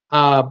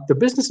 The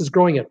business is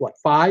growing at what,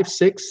 5,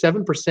 6,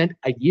 7%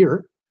 a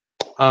year.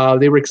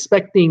 They were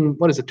expecting,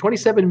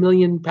 27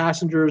 million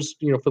passengers,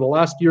 for the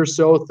last year or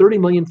so, 30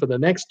 million for the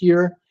next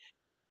year.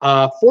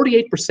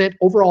 48%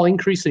 overall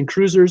increase in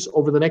cruisers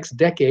over the next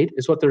decade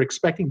is what they're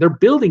expecting. They're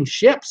building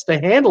ships to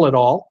handle it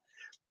all.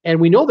 And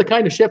we know the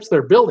kind of ships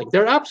they're building.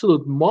 They're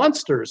absolute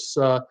monsters.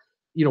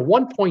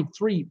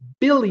 $1.3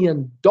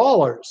 billion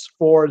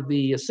for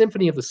the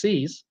Symphony of the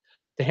Seas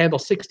to handle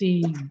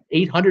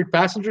 6,800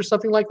 passengers,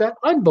 something like that.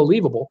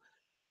 Unbelievable.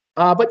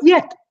 But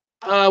yet,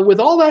 with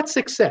all that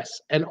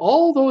success and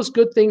all those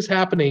good things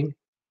happening,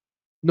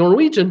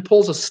 Norwegian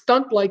pulls a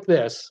stunt like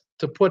this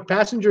to put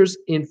passengers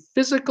in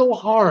physical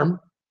harm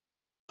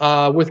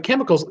with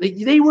chemicals.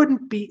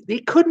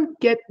 They couldn't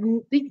get,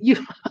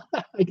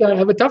 I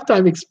have a tough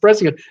time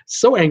expressing it,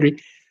 so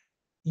angry.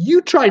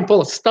 You try and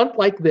pull a stunt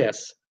like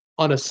this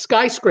on a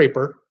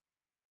skyscraper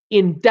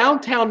in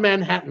downtown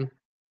Manhattan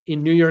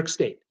in New York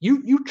State.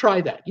 You try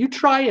that. You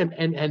try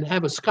and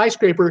have a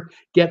skyscraper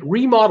get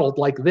remodeled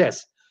like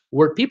this,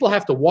 where people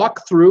have to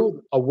walk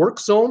through a work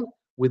zone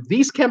with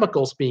these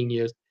chemicals being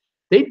used.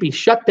 They'd be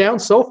shut down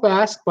so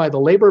fast by the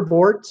labor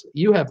boards,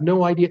 you have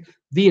no idea.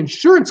 The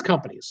insurance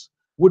companies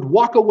would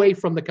walk away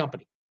from the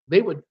company.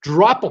 They would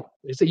drop them.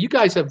 They say, you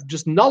guys have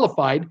just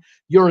nullified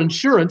your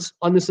insurance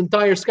on this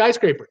entire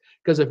skyscraper.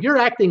 Because if you're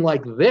acting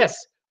like this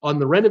on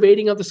the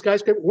renovating of the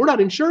skyscraper, we're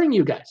not insuring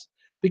you guys.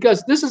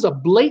 Because this is a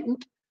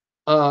blatant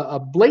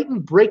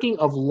breaking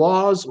of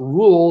laws,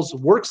 rules,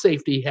 work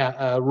safety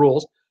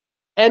rules.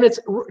 And it's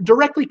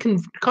directly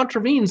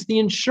contravenes the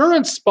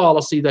insurance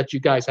policy that you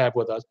guys have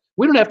with us.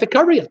 We don't have to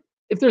cover you.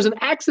 If there's an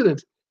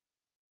accident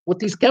with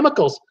these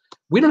chemicals,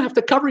 we don't have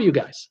to cover you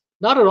guys.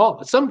 Not at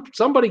all.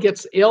 Somebody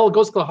gets ill,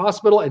 goes to the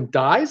hospital and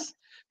dies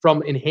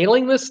from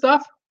inhaling this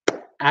stuff,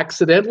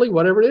 accidentally,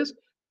 whatever it is,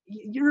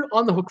 you're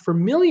on the hook for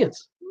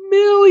millions.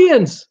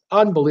 Millions.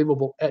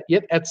 Unbelievable.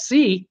 Yet at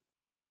sea,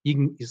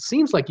 it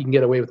seems like you can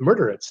get away with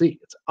murder at sea.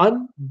 It's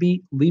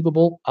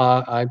unbelievable.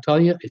 I'm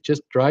telling you, it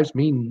just drives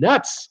me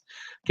nuts.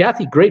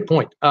 Kathy, great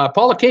point.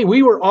 Paula K.,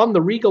 we were on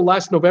the Regal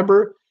last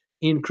November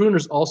in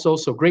Crooners also,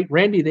 so great.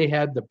 Randy, they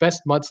had the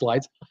best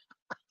mudslides.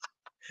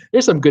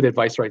 There's some good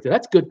advice right there.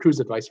 That's good cruise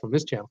advice from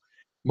this channel.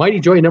 Mighty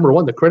Joy, number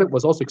 1, the credit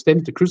was also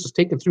extended to cruises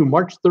taken through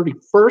March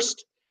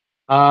 31st,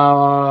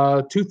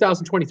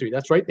 2023.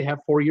 That's right. They have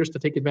 4 years to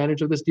take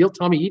advantage of this deal.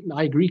 Tommy Eaton,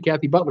 I agree.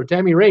 Kathy Butler,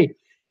 Tammy Ray,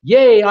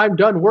 yay, I'm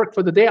done work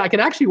for the day. I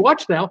can actually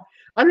watch now.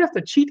 I don't have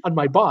to cheat on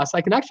my boss.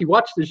 I can actually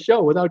watch this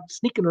show without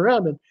sneaking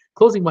around and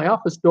closing my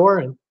office door.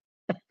 And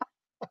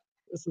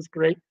this is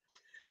great.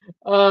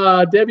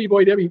 Debbie,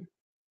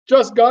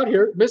 just got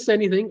here. Miss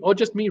anything? Oh,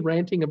 just me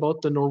ranting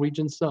about the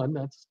Norwegian Sun.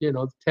 That's,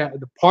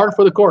 the par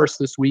for the course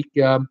this week.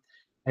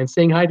 And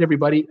saying hi to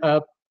everybody.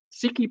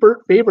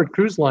 Seakeeper, favorite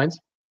cruise lines: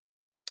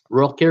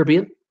 Royal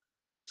Caribbean,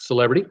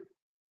 Celebrity,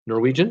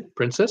 Norwegian,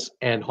 Princess,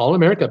 and Holland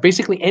America.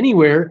 Basically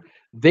anywhere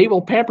they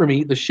will pamper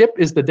me, the ship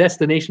is the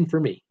destination for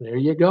me. There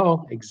you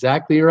go.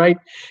 Exactly right.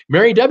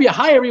 Mary W.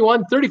 Hi,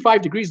 everyone.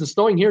 35 degrees and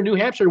snowing here in New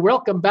Hampshire.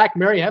 Welcome back,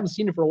 Mary. I haven't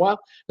seen you for a while.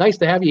 Nice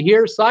to have you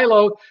here.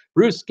 Silo,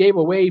 Bruce gave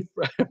away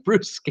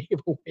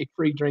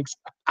free drinks.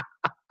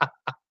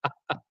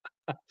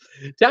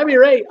 Tammy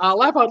Ray,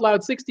 laugh out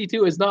loud,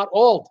 62 is not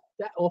old.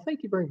 Well,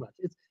 thank you very much.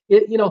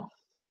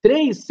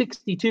 Today's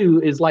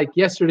 62 is like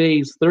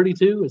yesterday's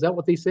 32. Is that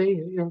what they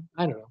say?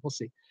 I don't know. We'll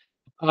see.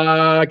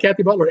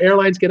 Kathy Butler,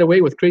 airlines get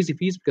away with crazy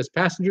fees because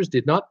passengers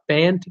did not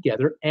band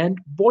together and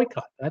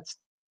boycott.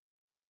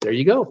 There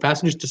you go.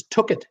 Passengers just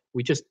took it.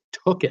 We just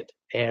took it.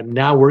 And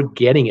now we're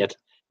getting it.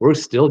 We're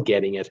still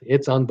getting it.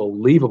 It's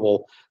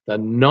unbelievable the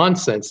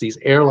nonsense these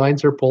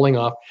airlines are pulling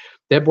off.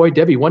 Dead boy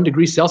Debbie, 1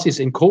 degree Celsius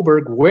in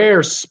Coburg.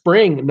 Where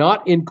spring?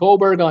 Not in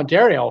Coburg,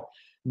 Ontario.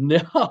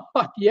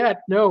 Not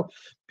yet. No.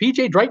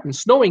 PJ Drayton,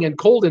 snowing and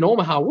cold in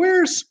Omaha.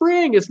 Where's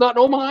spring? It's not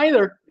in Omaha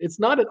either. It's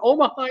not in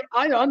Omaha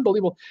either.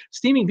 Unbelievable.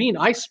 Steaming Bean,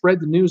 I spread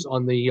the news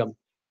on the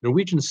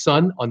Norwegian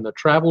Sun on the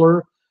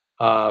Traveler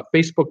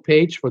Facebook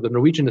page for the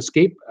Norwegian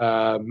escape.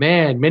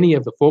 Man, many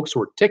of the folks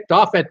were ticked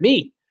off at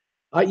me.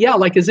 Yeah,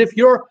 like as if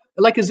you're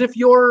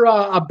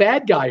a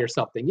bad guy or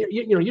something.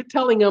 You're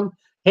telling them,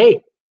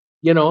 hey,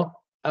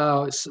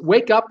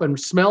 wake up and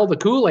smell the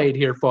Kool-Aid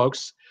here,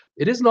 folks.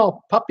 It isn't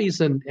all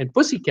puppies and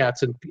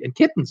pussycats and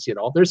kittens.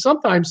 There's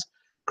sometimes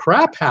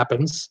crap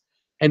happens,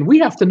 and we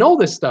have to know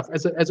this stuff.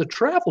 As a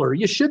traveler,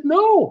 you should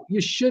know. You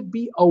should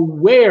be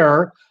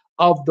aware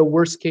of the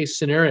worst case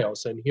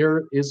scenarios. And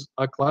here is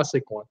a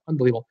classic one.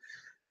 Unbelievable.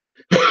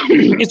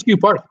 It's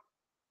Park.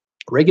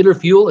 Regular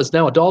fuel is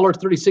now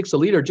 $1.36 a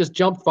liter. Just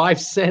jumped 5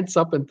 cents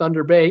up in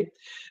Thunder Bay.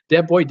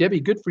 Deb boy Debbie,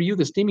 good for you.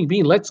 The Steaming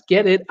Bean. Let's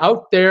get it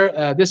out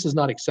there. This is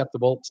not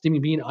acceptable.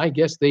 Steaming Bean, I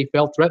guess they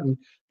felt threatened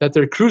that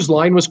their cruise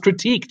line was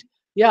critiqued.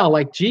 Yeah,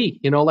 like,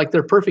 gee, like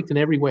they're perfect in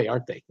every way,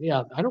 aren't they?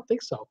 Yeah, I don't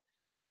think so.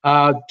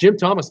 Jim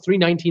Thomas,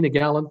 $3.19 a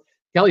gallon.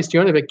 Kelly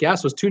Stjanovic,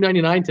 gas was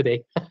 $2.99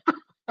 today.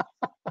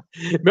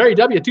 Mary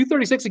W,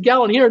 $2.36 a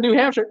gallon here in New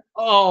Hampshire.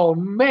 Oh,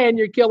 man,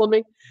 you're killing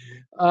me.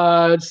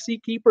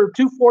 Seakeeper,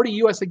 $2.40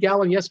 US a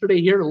gallon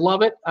yesterday here.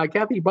 Love it.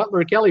 Kathy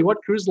Butler, Kelly,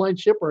 what cruise line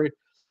ship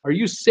are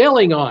you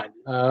sailing on?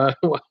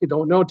 Well, I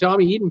don't know.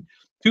 Tommy Eden,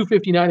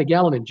 $2.59 a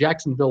gallon in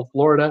Jacksonville,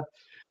 Florida.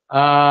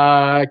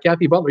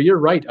 Kathy Butler, you're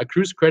right. A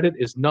cruise credit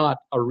is not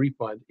a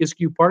refund.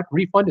 Iskew Park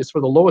refund is for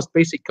the lowest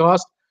basic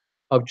cost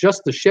of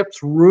just the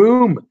ship's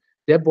room.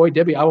 Dead boy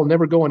Debbie, I will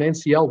never go on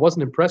NCL.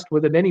 Wasn't impressed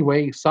with it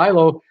anyway.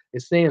 Silo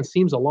is saying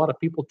seems a lot of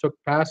people took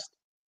past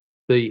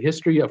the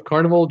history of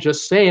Carnival,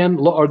 just saying,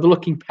 or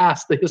looking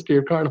past the history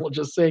of Carnival,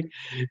 just saying.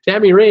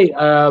 Tammy Ray,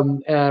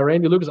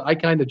 Randy Lucas, I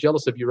kind of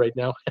jealous of you right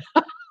now.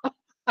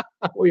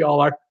 We all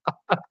are.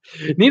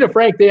 Nina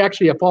Frank, they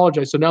actually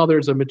apologized. So now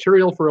there's a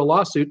material for a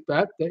lawsuit.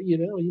 That you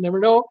never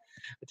know.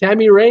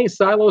 Tammy Ray,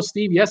 Silo,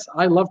 Steve, yes,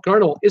 I love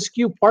Carnival.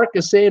 Iskew Park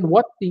is saying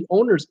what the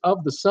owners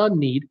of the Sun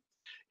need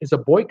is a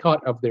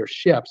boycott of their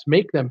ships.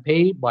 Make them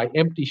pay by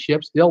empty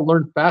ships. They'll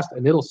learn fast,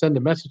 and it'll send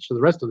a message to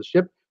the rest of the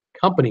ship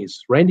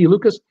companies. Randy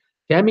Lucas,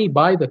 Tammy,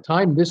 by the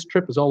time this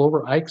trip is all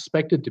over, I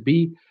expected to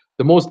be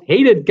the most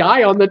hated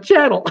guy on the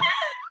channel.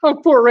 Oh,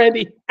 poor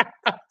Randy.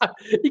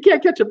 He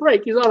can't catch a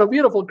break. He's on a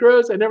beautiful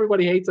cruise, and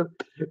everybody hates him.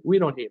 We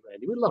don't hate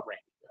Randy. We love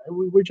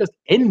Randy. We're just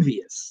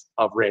envious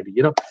of Randy.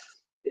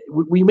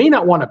 We may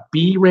not want to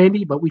be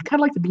Randy, but we kind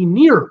of like to be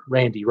near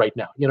Randy right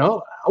now.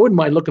 I wouldn't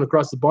mind looking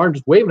across the bar and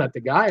just waving at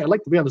the guy. I'd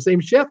like to be on the same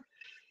ship.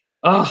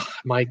 Oh,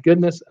 my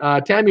goodness.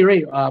 Tammy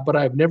Ray, but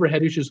I've never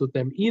had issues with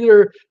them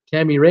either.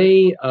 Tammy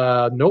Ray,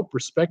 nope,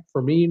 respect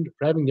for me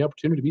for having the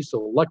opportunity to be so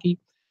lucky.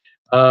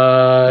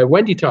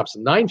 Wendy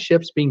Thompson, 9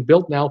 ships being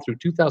built now through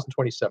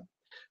 2027.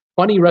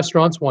 Funny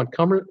restaurants want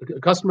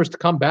customers to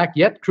come back,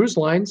 yet cruise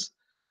line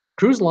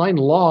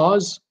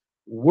laws,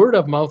 word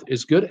of mouth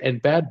is good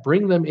and bad.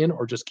 Bring them in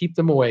or just keep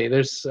them away.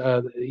 There's,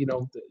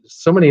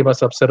 so many of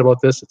us upset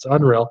about this. It's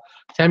unreal.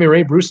 Tammy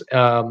Ray, Bruce,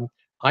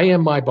 I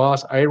am my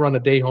boss. I run a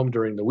day home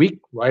during the week.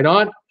 Right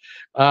on.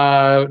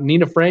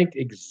 Nina Frank,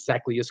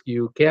 exactly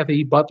askew.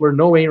 Kathy Butler,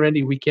 no way,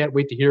 Randy. We can't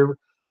wait to hear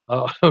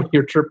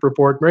your trip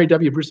report. Mary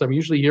W. Bruce, I'm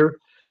usually here,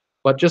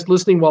 but just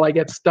listening while I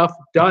get stuff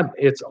done.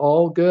 It's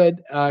all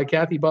good.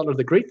 Kathy Butler,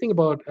 the great thing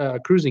about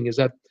cruising is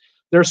that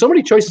there are so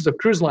many choices of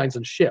cruise lines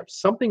and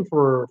ships, something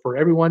for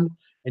everyone,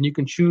 and you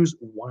can choose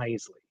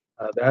wisely.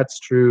 That's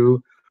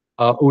true.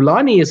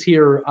 Ulani is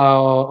here.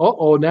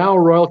 Now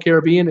Royal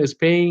Caribbean is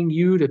paying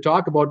you to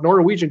talk about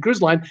Norwegian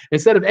Cruise Line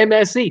instead of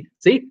MSC.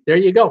 See, there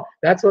you go.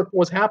 That's what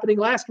was happening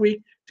last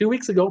week, 2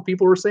 weeks ago.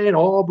 People were saying,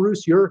 "Oh,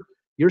 Bruce, you're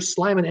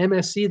slamming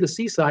MSC, the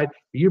seaside.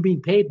 You're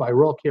being paid by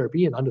Royal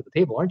Caribbean under the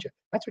table, aren't you?"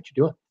 That's what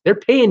you're doing. They're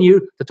paying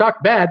you to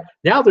talk bad.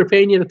 Now they're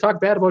paying you to talk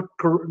bad about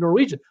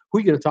Norwegian. Who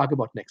are you going to talk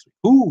about next week?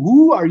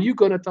 Who are you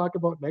going to talk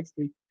about next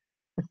week?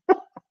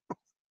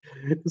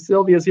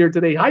 Sylvia's here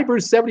today. Hi,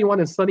 Bruce, 71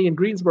 and sunny in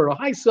Greensboro.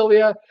 Hi,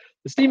 Sylvia.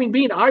 The Steaming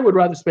Bean, I would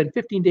rather spend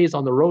 15 days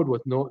on the road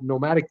with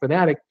Nomadic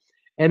Fanatic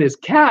and his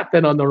cat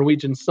than on the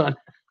Norwegian Sun.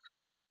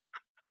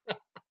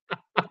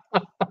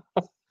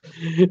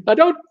 Now,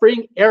 don't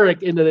bring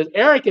Eric into this.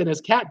 Eric and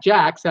his cat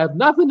Jax have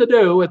nothing to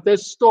do with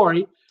this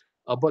story,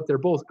 but they're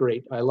both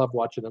great. I love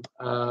watching them.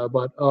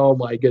 But, oh,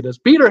 my goodness.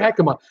 Peter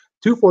Heckema,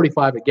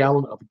 $2.45 a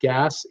gallon of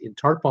gas in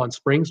Tarpon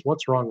Springs.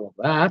 What's wrong with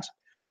that?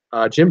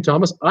 Jim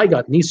Thomas, I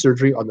got knee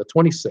surgery on the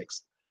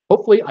 26th.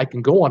 Hopefully, I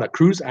can go on a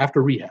cruise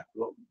after rehab.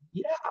 Well,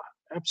 yeah,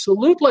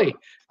 absolutely.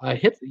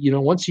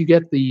 Once you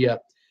get the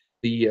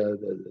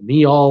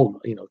knee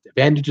all, the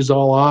bandages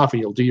all off,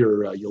 and you'll do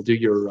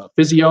your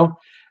physio.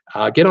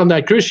 Get on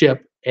that cruise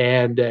ship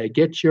and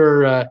get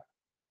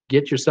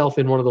yourself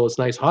in one of those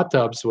nice hot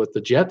tubs with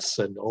the jets,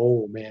 and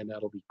oh man,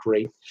 that'll be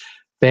great,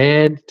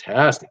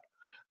 fantastic.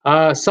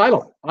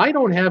 Silo, I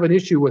don't have an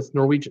issue with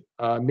Norwegian.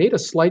 Made a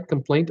slight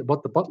complaint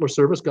about the butler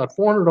service. Got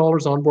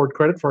 $400 onboard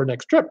credit for our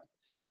next trip.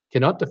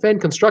 Cannot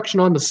defend construction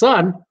on the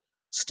Sun.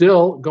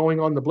 Still going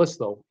on the Bliss,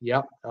 though.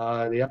 Yep.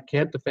 Yep.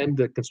 Can't defend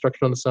the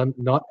construction on the Sun.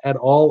 Not at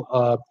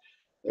all.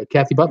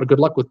 Kathy Butler, good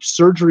luck with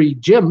surgery.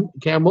 Jim,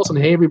 Cam Wilson,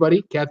 hey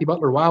everybody. Kathy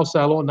Butler, wow,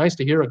 Salo, nice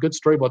to hear a good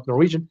story about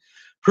Norwegian.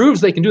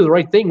 Proves they can do the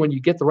right thing when you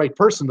get the right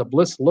person. The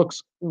Bliss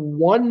looks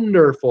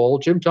wonderful.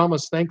 Jim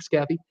Thomas, thanks,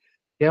 Kathy.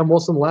 Cam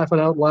Wilson laughing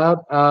out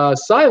loud.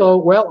 Silo,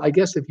 well, I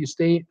guess if you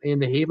stay in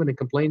the Haven and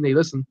complain, they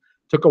listen.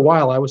 Took a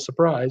while. I was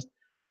surprised.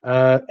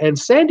 And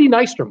Sandy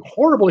Nystrom,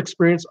 horrible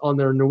experience on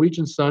their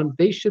Norwegian Sun.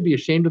 They should be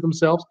ashamed of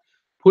themselves,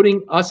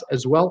 putting us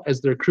as well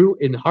as their crew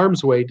in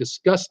harm's way.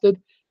 Disgusted,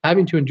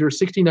 having to endure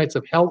 60 nights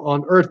of hell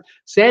on Earth.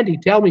 Sandy,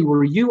 tell me,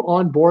 were you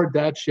on board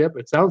that ship?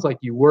 It sounds like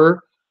you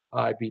were.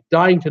 I'd be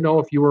dying to know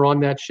if you were on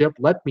that ship.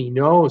 Let me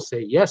know.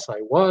 Say, yes,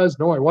 I was.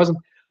 No, I wasn't.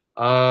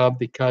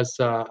 Because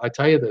I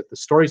tell you that the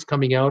stories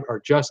coming out are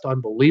just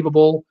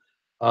unbelievable.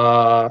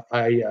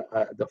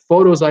 The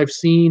photos I've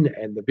seen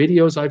and the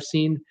videos I've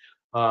seen,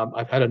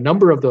 I've had a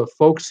number of the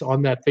folks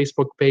on that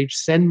Facebook page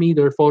send me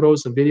their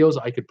photos and videos.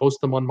 I could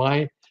post them on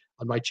my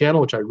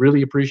channel, which I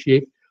really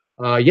appreciate.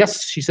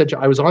 Yes, she said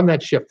I was on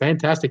that ship.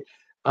 Fantastic.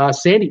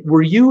 Sandy,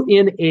 were you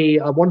in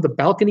one of the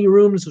balcony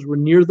rooms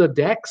near the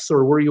decks,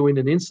 or were you in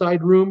an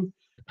inside room?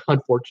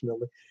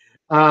 Unfortunately.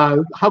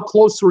 How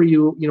close were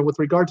you, with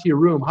regard to your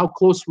room, how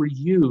close were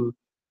you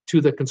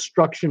to the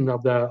construction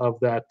of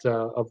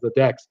the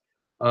decks?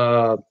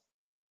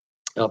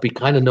 I'll be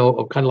kind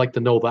of like to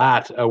know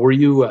that. Were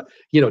you,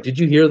 did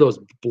you hear those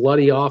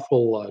bloody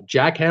awful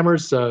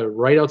jackhammers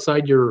right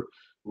outside your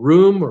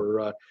room,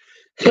 or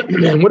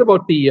and what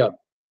about the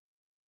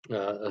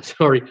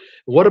sorry,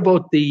 what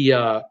about the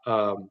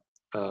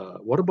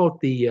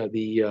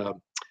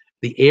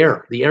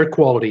air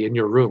quality in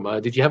your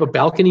room? Did you have a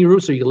balcony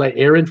room so you could let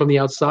air in from the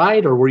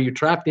outside, or were you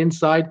trapped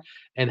inside?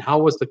 And how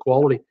was the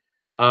quality?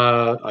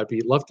 I'd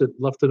be love to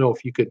know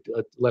if you could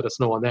let us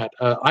know on that.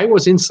 I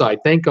was inside,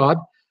 thank God.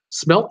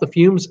 Smelt the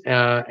fumes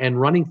and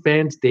running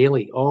fans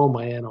daily. Oh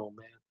man,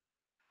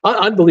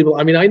 unbelievable.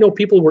 I mean, I know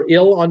people were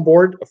ill on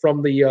board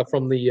from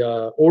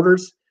the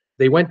orders.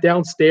 They went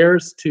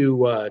downstairs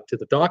to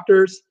the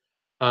doctors,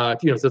 to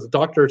the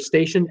doctor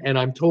station, and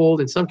I'm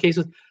told in some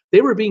cases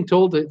they were being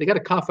told that they got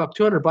to cough up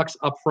 $200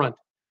 up front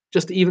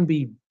just to even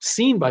be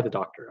seen by the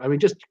doctor. I mean,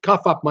 just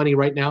cough up money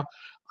right now.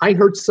 I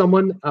heard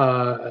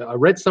I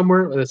read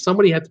somewhere that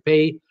somebody had to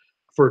pay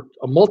for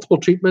multiple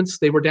treatments.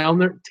 They were down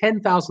there,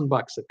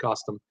 $10,000 it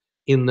cost them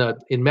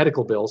in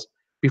medical bills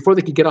before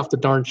they could get off the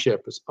darn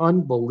ship. It's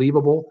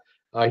unbelievable.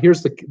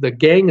 Here's the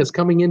gang is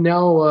coming in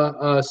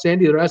now.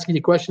 Sandy, they're asking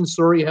you questions.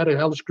 Sorry you had a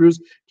hellish cruise.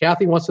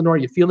 Kathy wants to know, are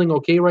you feeling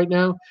okay right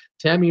now?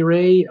 Tammy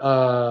Ray,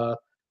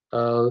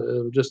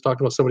 just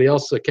talking about somebody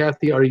else.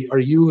 Kathy, are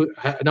you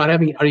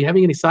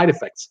having any side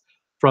effects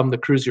from the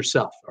cruise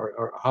yourself,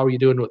 or how are you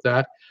doing with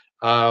that?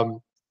 I'd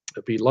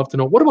love to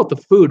know. What about the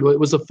food?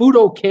 Was the food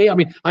okay? I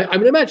mean, I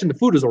imagine the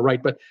food is all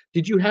right, but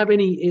did you have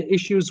any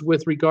issues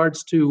with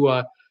regards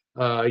to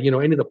any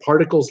of the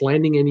particles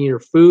landing in your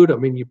food? I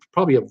mean, you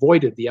probably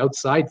avoided the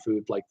outside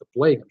food like the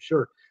plague, I'm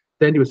sure.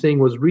 Sandy was saying,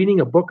 was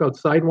reading a book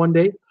outside one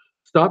day,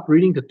 stopped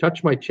reading to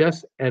touch my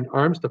chest and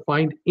arms to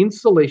find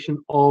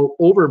insulation all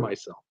over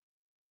myself.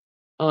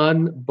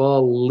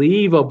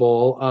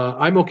 Unbelievable.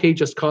 I'm okay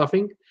just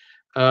coughing.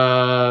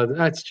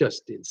 That's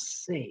just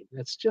insane.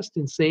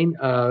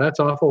 That's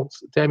awful.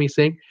 Tammy's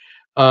saying.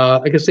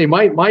 I can say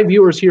my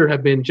viewers here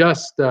have been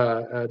just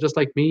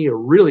like me, are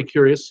really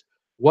curious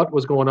what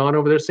was going on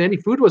over there. Sandy,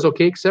 food was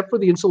okay except for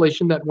the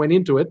insulation that went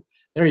into it.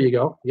 There you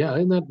go. Yeah,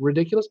 isn't that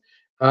ridiculous?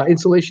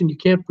 Insulation, you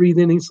can't breathe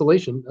in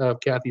insulation.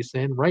 Kathy's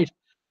saying, right,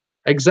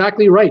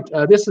 exactly right.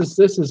 This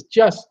is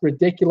just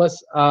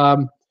ridiculous.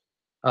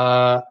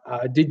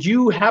 Did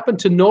you happen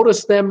to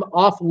notice them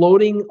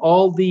offloading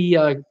all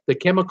the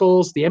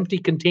chemicals, the empty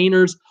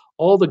containers,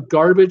 all the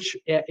garbage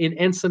in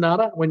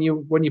Ensenada when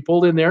you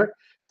pulled in there?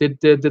 Did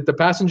the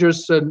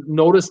passengers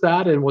notice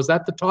that, and was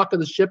that the talk of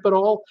the ship at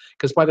all?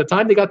 Because by the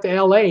time they got to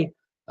L.A.,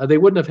 they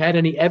wouldn't have had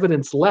any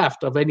evidence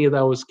left of any of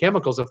those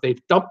chemicals if they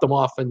dumped them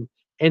off in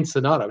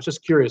Ensenada. I was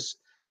just curious.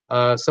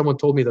 Someone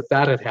told me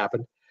that had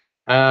happened.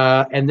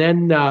 And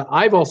then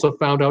I've also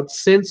found out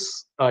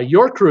since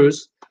your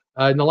cruise,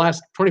 in the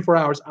last 24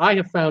 hours, I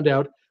have found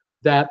out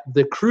that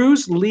the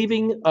cruise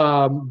leaving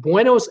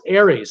Buenos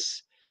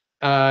Aires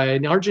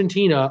in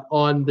Argentina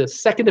on the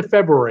 2nd of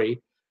February,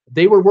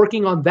 they were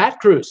working on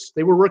that cruise.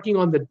 They were working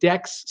on the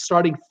decks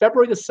starting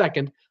February the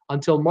 2nd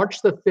until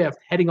March the 5th,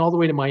 heading all the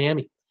way to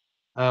Miami.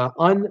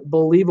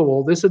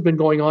 Unbelievable. This had been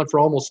going on for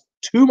almost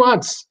 2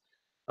 months.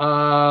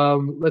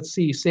 Let's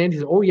see. Sandy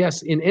says, oh,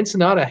 yes, in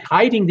Ensenada,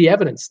 hiding the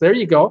evidence. There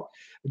you go.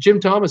 Jim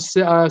Thomas,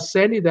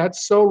 Sandy,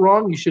 that's so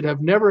wrong. You should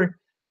have never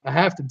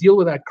have to deal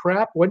with that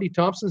crap. Wendy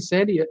Thompson,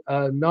 Sandy,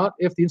 not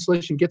if the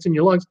insulation gets in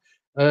your lungs.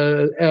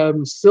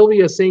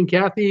 Sylvia saying,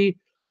 Kathy,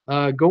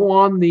 go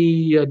on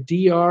the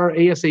DR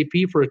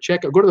ASAP for a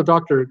checkup. Go to the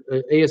doctor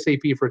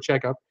ASAP for a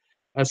checkup.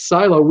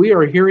 Silo, we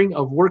are hearing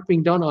of work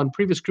being done on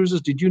previous cruises.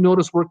 Did you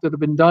notice work that had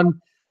been done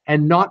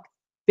and not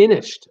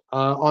finished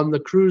on the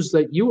cruise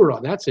that you were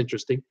on? That's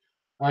interesting.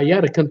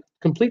 Yeah, to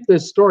complete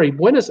this story,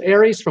 Buenos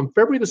Aires from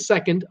February the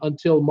 2nd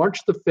until March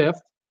the 5th,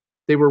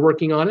 they were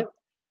working on it.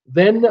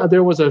 Then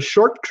there was a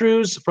short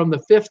cruise from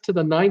the 5th to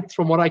the 9th,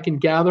 from what I can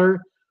gather.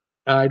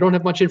 I don't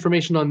have much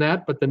information on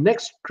that, but the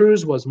next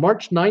cruise was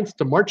March 9th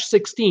to March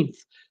 16th,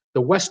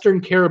 the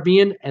Western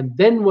Caribbean, and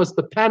then was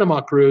the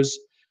Panama cruise,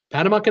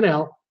 Panama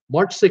Canal,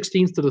 March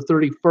 16th to the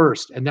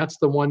 31st, and that's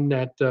the one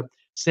that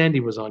Sandy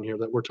was on here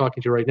that we're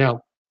talking to right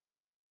now.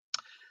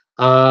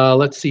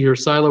 Let's see here.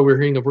 Silo, we're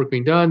hearing of work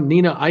being done.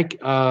 Nina,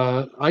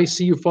 I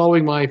see you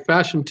following my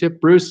fashion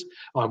tip, Bruce.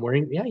 Oh, I'm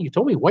wearing, yeah, you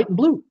told me white and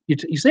blue.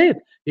 You say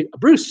it.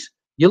 Bruce,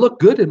 you look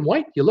good in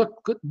white. You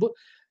look good.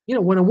 You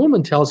know, when a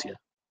woman tells you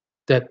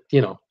that,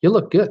 you know, you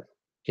look good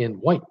in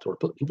white, or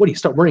what do you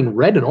start wearing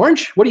red and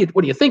orange? What are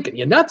you thinking?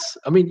 You nuts?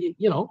 I mean,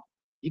 you know,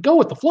 you go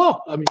with the flow.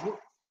 I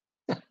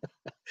mean,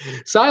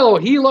 Silo,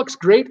 he looks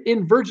great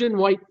in virgin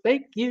white.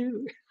 Thank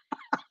you.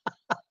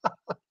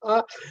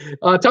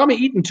 Tommy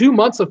Eaton, 2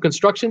 months of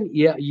construction,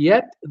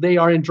 yet they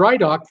are in dry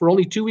dock for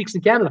only 2 weeks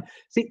in Canada.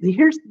 See,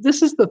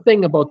 this is the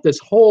thing about this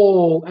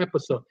whole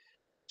episode.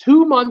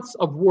 2 months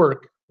of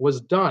work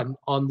was done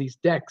on these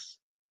decks.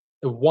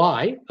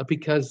 Why?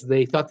 Because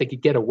they thought they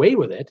could get away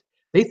with it.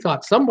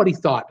 Somebody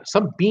thought,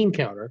 some bean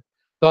counter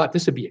thought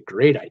this would be a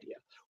great idea.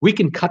 We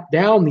can cut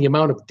down the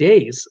amount of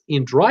days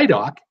in dry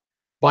dock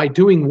by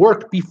doing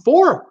work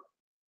before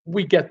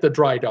we get the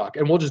dry dock,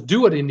 and we'll just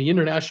do it in the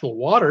international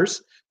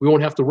waters. We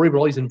won't have to worry about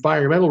all these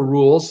environmental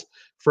rules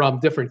from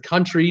different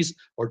countries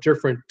or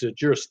different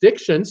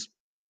jurisdictions.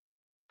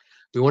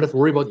 We won't have to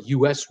worry about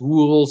U.S.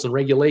 rules and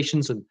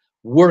regulations and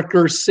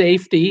worker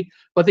safety.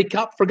 But they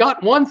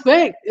forgot one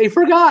thing. They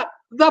forgot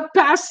the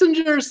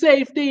passenger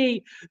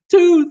safety.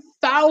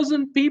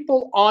 2,000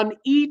 people on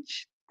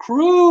each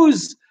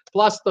cruise,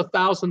 plus the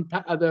 1,000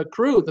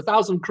 crew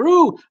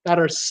that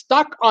are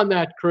stuck on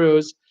that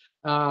cruise.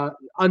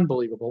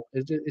 Unbelievable.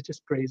 It's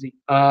just crazy.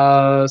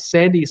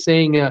 Sandy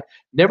saying,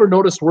 never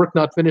noticed work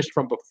not finished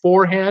from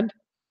beforehand.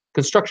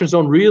 Construction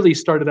zone really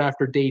started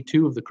after day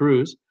 2 of the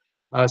cruise.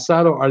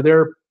 Sato, are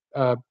there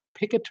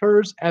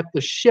picketers at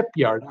the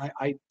shipyard?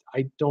 I've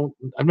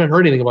not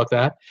heard anything about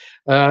that.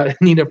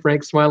 Nina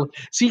Frank smiling.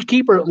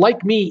 Seakeeper,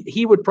 like me,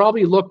 he would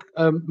probably look.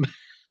 I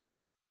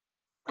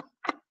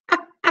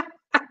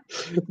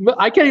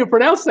can't even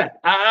pronounce that.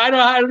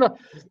 I don't know.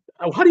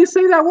 How do you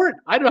say that word?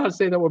 I don't know how to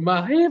say that word.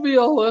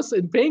 Mahaviolus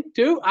in pink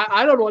too.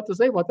 I don't know what to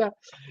say about that.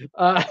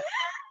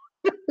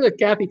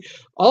 Kathy.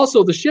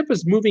 Also, the ship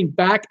is moving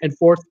back and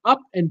forth, up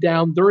and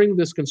down during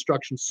this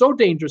construction. So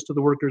dangerous to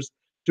the workers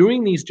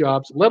doing these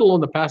jobs, let alone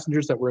the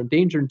passengers that were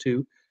endangered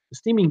too. The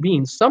steaming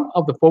beans. Some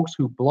of the folks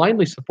who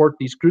blindly support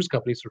these cruise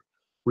companies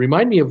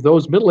remind me of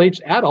those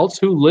middle-aged adults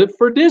who live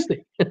for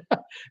Disney.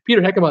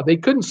 Peter Heckema, they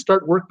couldn't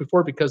start work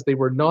before because they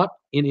were not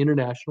in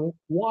international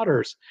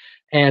waters.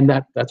 And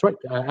that's right.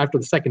 After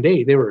the second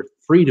day, they were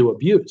free to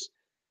abuse.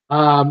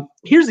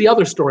 Here's the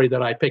other story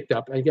that I picked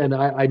up. Again,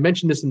 I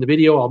mentioned this in the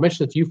video. I'll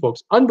mention it to you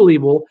folks.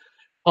 Unbelievable.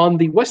 On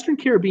the Western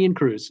Caribbean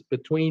cruise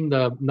between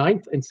the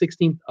 9th and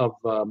 16th of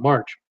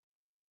March,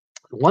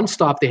 one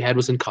stop they had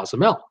was in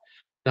Cozumel.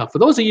 Now, for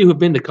those of you who've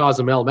been to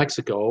Cozumel,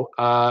 Mexico,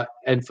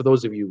 and for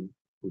those of you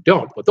who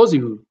don't, but those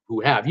of you who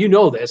have, you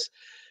know this,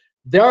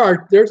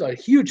 there's a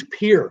huge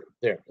pier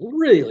there,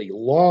 really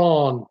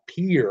long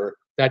pier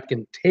that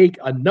can take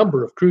a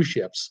number of cruise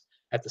ships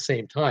at the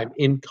same time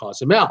in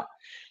Cozumel.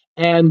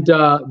 And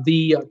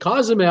the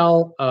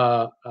Cozumel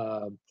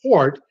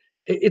port,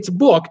 it's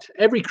booked.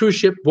 Every cruise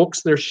ship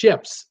books their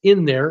ships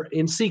in there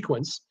in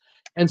sequence.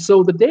 And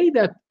so the day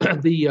that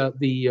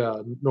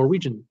the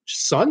Norwegian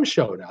Sun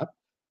showed up,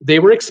 they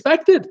were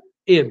expected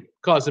in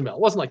Cozumel. It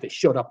wasn't like they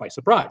showed up by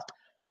surprise.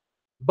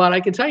 But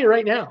I can tell you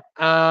right now,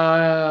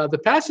 the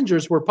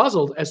passengers were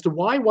puzzled as to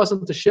why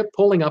wasn't the ship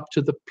pulling up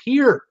to the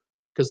pier,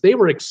 because they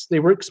were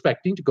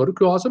expecting to go to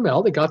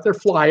Cozumel. They got their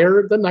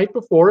flyer the night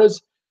before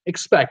as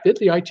expected.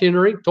 The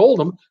itinerary told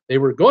them they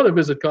were going to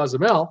visit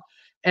Cozumel,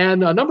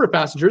 and a number of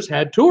passengers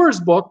had tours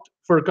booked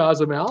for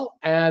Cozumel,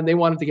 and they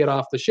wanted to get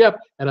off the ship.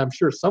 And I'm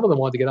sure some of them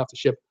wanted to get off the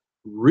ship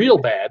real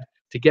bad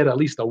to get at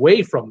least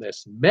away from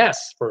this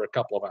mess for a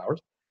couple of hours.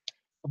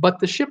 But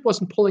the ship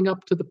wasn't pulling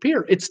up to the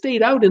pier. It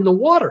stayed out in the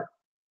water.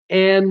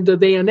 And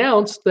they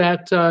announced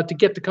that to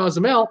get to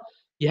Cozumel,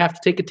 you have to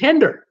take a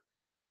tender.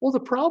 Well, the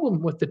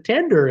problem with the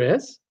tender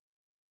is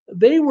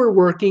they were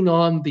working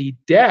on the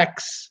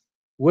decks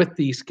with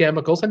these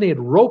chemicals, and they had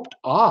roped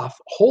off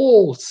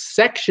whole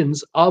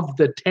sections of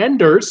the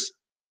tenders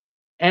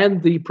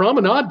and the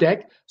promenade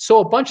deck. So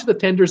a bunch of the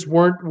tenders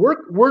weren't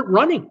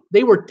running.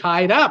 They were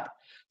tied up.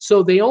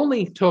 So they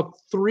only took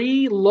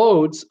 3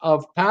 loads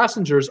of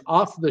passengers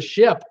off the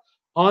ship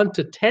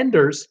onto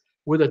tenders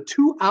with a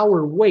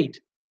 2-hour wait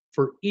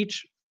for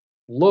each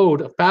load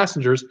of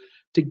passengers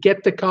to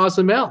get to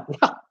Cozumel.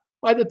 Well,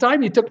 by the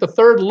time you took the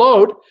 3rd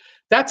load,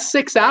 that's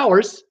 6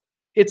 hours.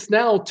 It's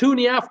now 2 in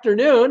the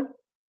afternoon.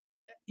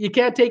 You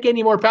can't take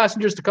any more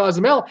passengers to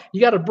Cozumel.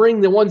 You got to bring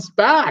the ones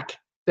back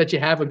that you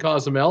have in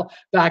Cozumel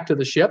back to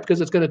the ship,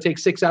 because it's going to take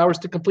 6 hours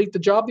to complete the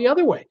job the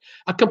other way.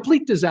 A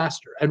complete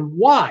disaster. And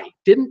why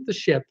didn't the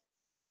ship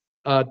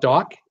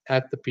dock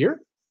at the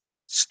pier.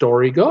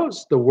 Story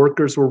goes, the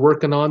workers were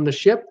working on the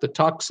ship. The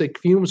toxic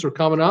fumes were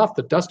coming off.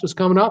 The dust was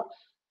coming up.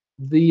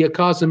 The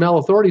Cozumel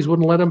authorities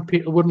wouldn't let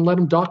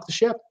them dock the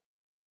ship.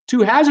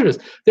 Too hazardous.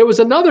 There was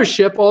another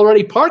ship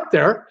already parked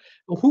there.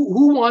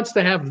 Who wants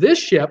to have this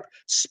ship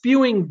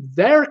spewing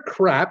their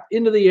crap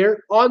into the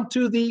air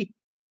onto the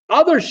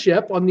other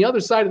ship on the other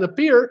side of the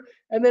pier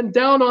and then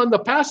down on the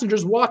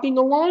passengers walking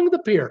along the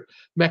pier?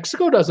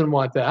 Mexico doesn't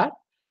want that.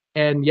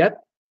 And yet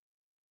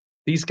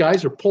these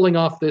guys are pulling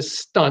off this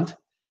stunt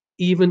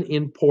even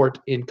in port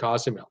in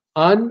Cozumel.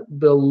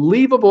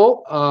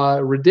 Unbelievable,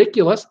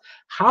 ridiculous.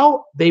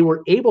 How they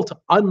were able to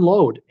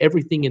unload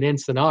everything in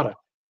Ensenada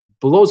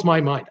blows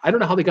my mind. I don't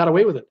know how they got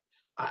away with it.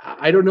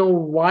 I don't know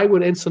why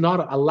would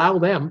Ensenada allow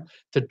them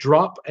to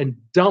drop and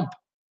dump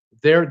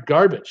their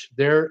garbage,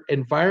 their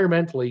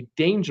environmentally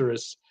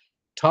dangerous,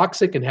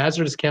 toxic and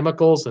hazardous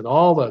chemicals and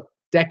all the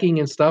decking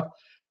and stuff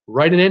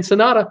right in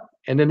Ensenada.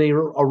 And then they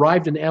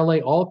arrived in LA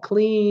all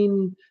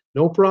clean,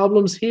 no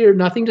problems here,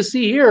 nothing to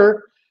see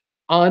here.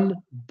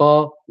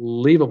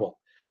 Unbelievable.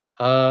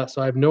 So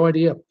I have no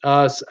idea.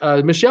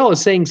 Michelle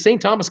is saying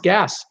St. Thomas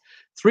gas,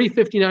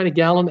 $3.59 a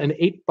gallon and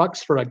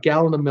 $8 for a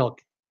gallon of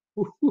milk.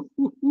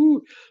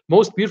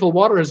 Most beautiful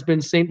water has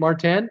been St.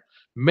 Martin.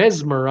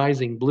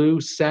 Mesmerizing blue.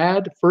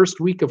 Sad first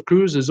week of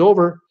cruise is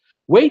over.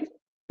 Wait,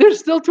 there's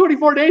still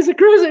 24 days of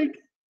cruising.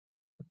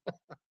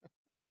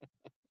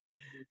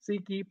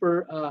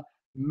 Seakeeper,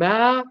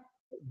 marvelous,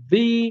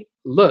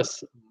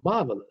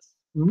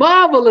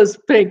 marvelous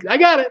pink. I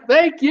got it.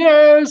 Thank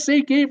you,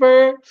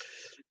 Seakeeper.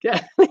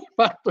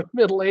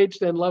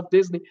 Middle-aged and love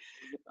Disney.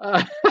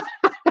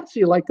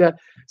 She liked that.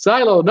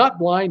 Silo, not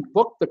blind,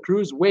 booked the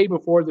cruise way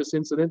before this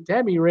incident.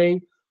 Tammy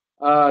Ray,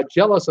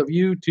 jealous of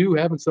you too,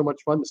 having so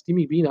much fun. The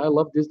Steamy Bean, I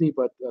love Disney,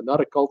 but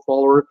not a cult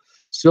follower.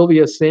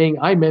 Sylvia saying,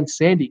 I meant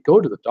Sandy, go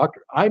to the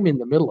doctor. I'm in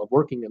the middle of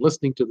working and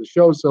listening to the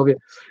show. Sylvia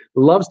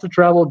loves to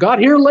travel. Got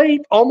here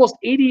late, almost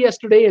 80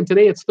 yesterday, and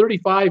today it's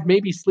 35,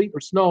 maybe sleet or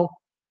snow.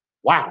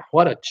 Wow,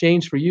 what a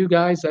change for you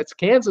guys. That's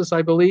Kansas,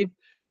 I believe.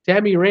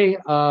 Tammy Ray,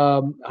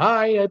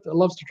 hi,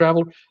 loves to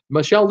travel.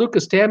 Michelle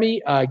Lucas, Tammy,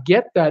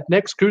 get that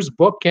next cruise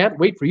book. Can't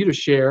wait for you to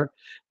share.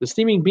 The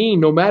Steaming Bean,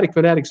 Nomadic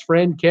Fanatics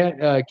friend,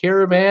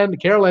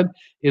 Carolyn,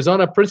 is on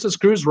a Princess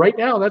cruise right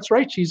now. That's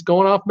right. She's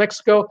going off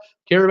Mexico.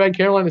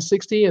 Caroline is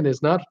 60 and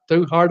is not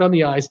too hard on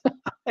the eyes.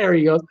 There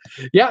you go.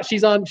 Yeah, she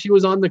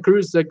was on the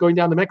cruise going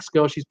down to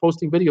Mexico. She's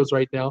posting videos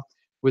right now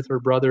with her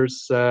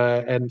brothers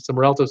and some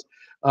relatives.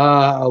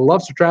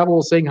 Loves to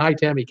travel, saying hi,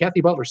 Tammy.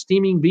 Kathy Butler,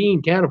 Steaming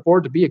Bean, can't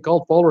afford to be a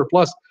cult follower.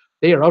 Plus,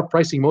 they are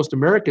outpricing most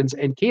Americans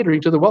and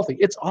catering to the wealthy.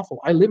 It's awful.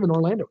 I live in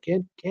Orlando.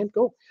 Can't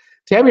go.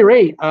 Tammy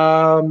Ray,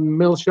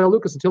 Michelle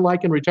Lucas, until I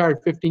can retire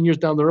 15 years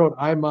down the road,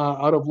 I'm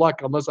out of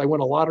luck unless I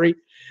win a lottery.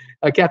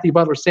 Kathy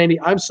Butler, Sandy,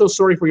 I'm so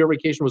sorry for your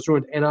vacation was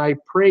ruined, and I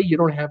pray you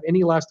don't have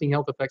any lasting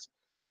health effects.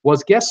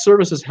 Was guest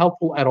services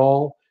helpful at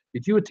all?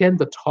 Did you attend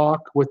the talk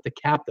with the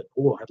captain?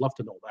 Oh, I'd love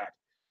to know that.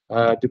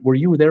 Were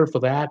you there for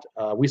that?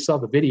 We saw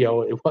the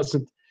video.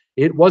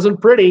 It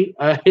wasn't pretty.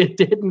 It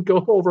didn't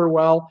go over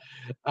well.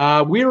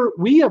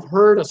 We have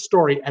heard a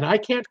story, and I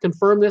can't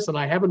confirm this, and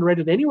I haven't read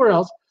it anywhere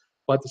else.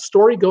 But the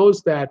story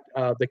goes that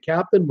the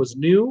captain was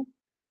new.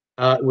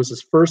 It was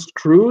his first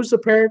cruise,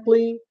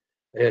 apparently.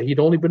 He'd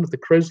only been with the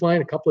cruise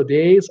line a couple of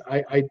days.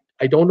 I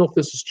don't know if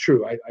this is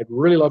true. I'd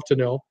really love to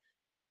know.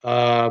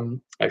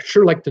 I'd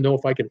sure like to know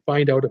if I can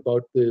find out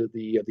about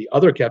the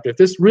other captain. If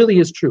this really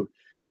is true.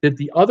 Did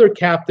the other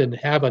captain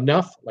have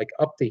enough, like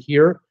up to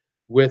here,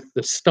 with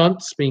the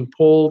stunts being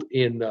pulled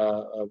in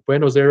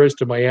Buenos Aires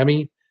to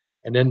Miami,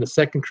 and then the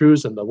second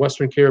cruise and the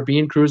Western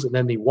Caribbean cruise, and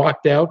then they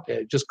walked out,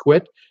 just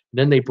quit, and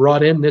then they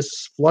brought in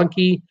this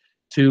flunky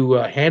to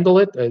handle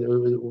it?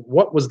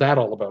 What was that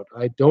all about?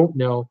 I don't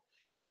know.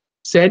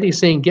 Sandy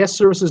saying guest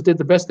services did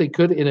the best they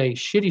could in a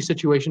shitty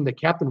situation. The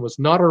captain was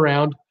not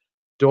around.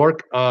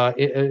 Dork,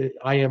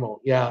 IMO.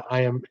 Yeah,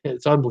 I am.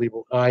 It's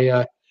unbelievable.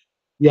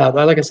 Yeah,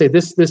 like I say,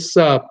 this is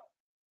a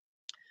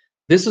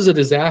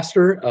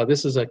disaster.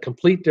 This is a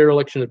complete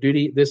dereliction of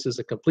duty. This is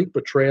a complete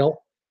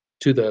betrayal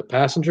to the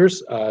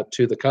passengers,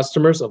 to the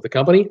customers of the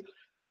company.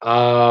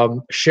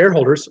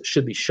 Shareholders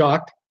should be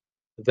shocked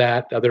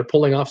that they're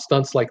pulling off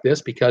stunts like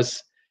this,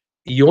 because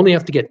you only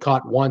have to get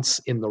caught once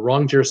in the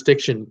wrong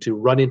jurisdiction to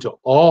run into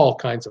all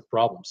kinds of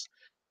problems.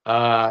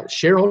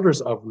 Shareholders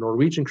of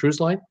Norwegian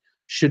Cruise Line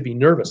should be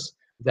nervous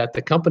that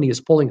the company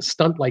is pulling a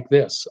stunt like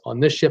this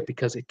on this ship,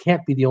 because it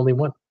can't be the only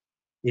one.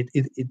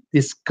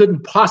 This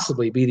couldn't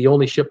possibly be the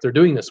only ship they're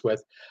doing this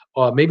with.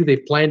 Maybe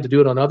they've planned to do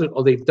it on others,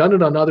 or they've done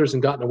it on others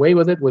and gotten away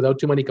with it without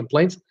too many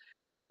complaints.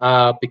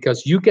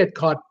 Because you get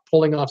caught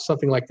pulling off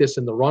something like this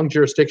in the wrong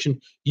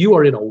jurisdiction, you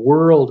are in a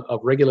world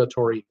of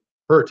regulatory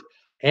hurt,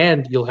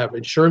 and you'll have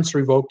insurance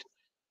revoked,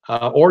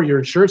 or your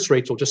insurance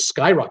rates will just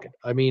skyrocket.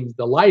 I mean,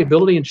 the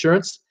liability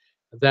insurance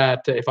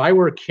that if I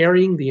were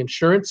carrying the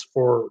insurance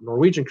for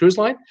Norwegian Cruise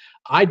Line,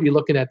 I'd be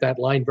looking at that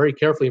line very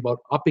carefully about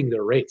upping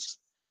their rates.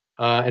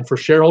 And for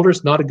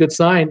shareholders, not a good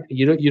sign.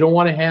 You don't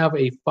want to have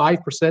a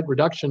 5%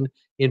 reduction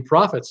in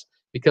profits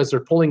because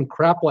they're pulling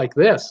crap like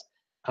this.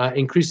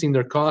 increasing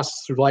their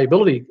costs through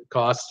liability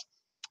costs,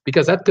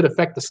 because that could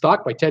affect the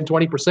stock by 10,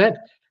 20%.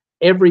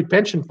 Every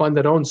pension fund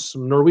that owns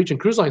Norwegian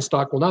Cruise Line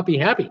stock will not be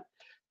happy.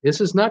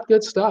 This is not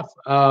good stuff.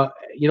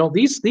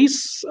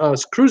 These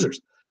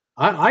cruisers,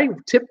 I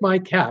tip my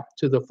cap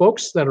to the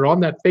folks that are on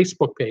that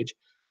Facebook page,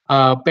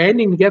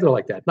 banding together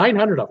like that.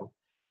 900 of them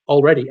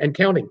already and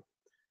counting.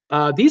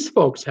 These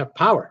folks have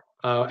power.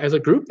 As a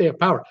group, they have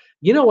power.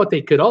 You know what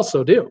they could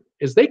also do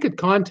is they could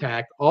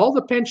contact all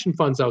the pension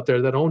funds out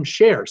there that own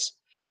shares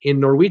in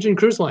Norwegian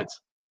Cruise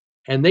Lines,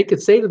 and they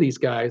could say to these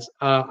guys,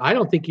 "I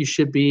don't think you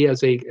should be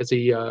as a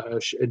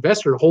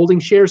investor holding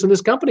shares in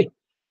this company.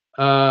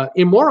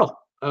 Immoral.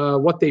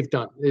 What they've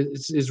done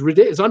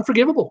is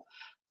unforgivable."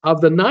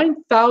 Of the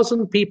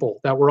 9,000 people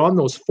that were on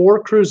those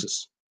 4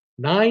 cruises,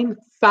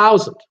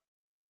 9,000,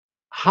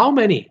 how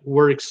many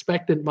were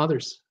expectant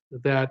mothers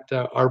that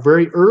are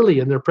very early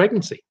in their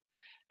pregnancy?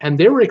 And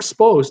they were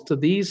exposed to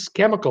these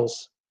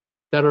chemicals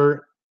that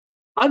are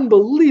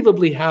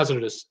unbelievably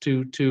hazardous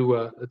to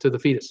the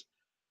fetus.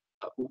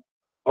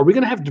 Are we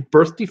going to have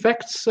birth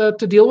defects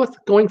to deal with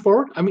going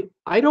forward? I mean,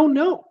 I don't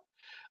know.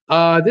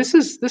 This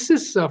is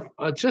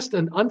just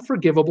an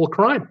unforgivable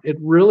crime. It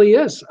really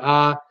is.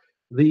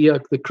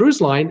 The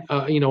cruise line,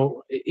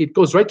 it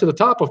goes right to the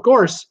top, of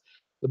course,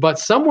 but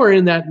somewhere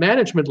in that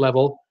management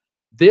level,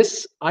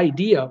 this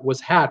idea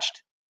was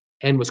hatched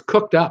and was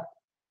cooked up,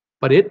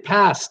 but it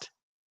passed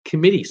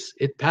committees.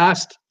 It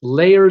passed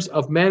layers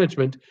of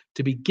management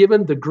to be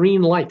given the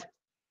green light.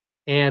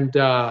 And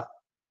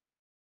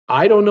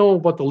I don't know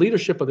about the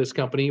leadership of this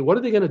company. What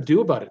are they going to do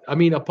about it? I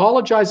mean,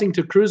 apologizing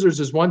to cruisers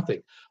is one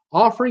thing.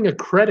 Offering a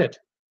credit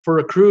for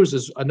a cruise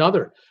is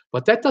another.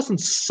 But that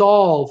doesn't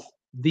solve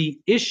the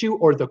issue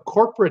or the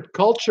corporate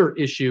culture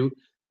issue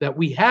that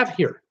we have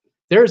here.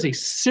 There's a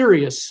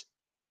serious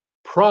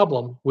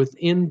problem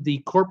within the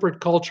corporate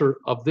culture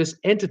of this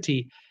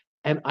entity,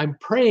 and I'm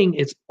praying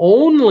it's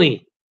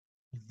only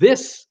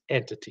this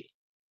entity.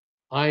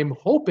 I'm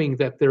hoping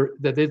that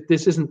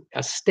this isn't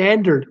a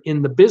standard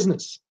in the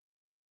business.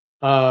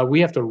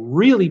 We have to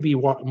really be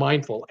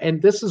mindful,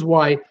 and this is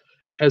why,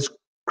 as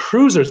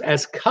cruisers,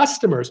 as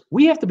customers,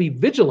 we have to be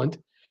vigilant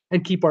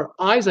and keep our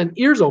eyes and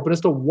ears open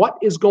as to what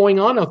is going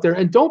on out there,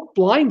 and don't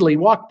blindly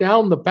walk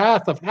down the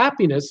path of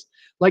happiness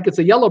like it's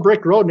a yellow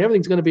brick road and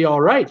everything's going to be all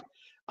right.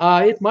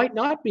 It might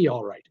not be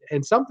all right,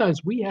 and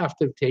sometimes we have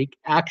to take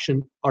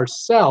action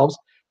ourselves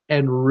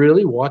and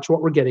really watch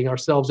what we're getting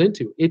ourselves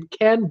into. It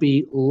can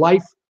be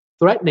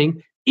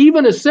life-threatening,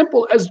 even as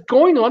simple as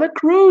going on a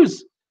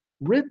cruise.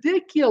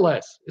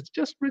 Ridiculous. It's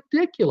just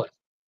ridiculous.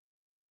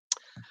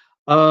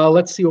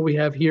 Let's see what we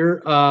have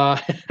here.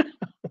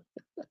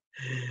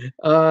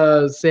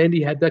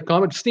 Sandy had that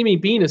comment. Steamy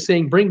Bean is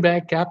saying, bring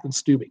back Captain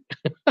Stubing.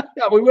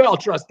 We all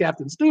trust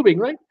Captain Stubing,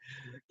 right?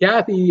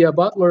 Kathy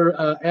Butler,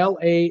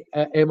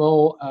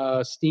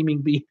 LAMO,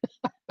 Steaming Bean,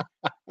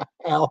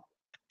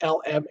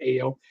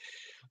 LMAO.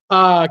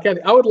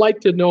 Kathy, I would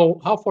like to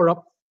know how far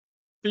up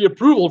the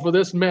approval for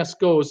this mess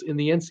goes in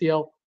the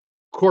NCL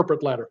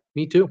corporate ladder.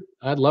 Me too.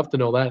 I'd love to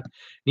know that.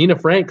 Nina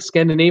Frank,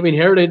 Scandinavian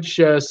Heritage,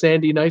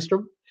 Sandy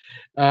Nystrom.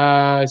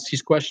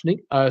 She's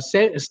questioning.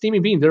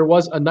 Steaming Bean, there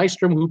was a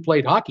Nystrom who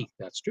played hockey.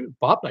 That's true.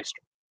 Bob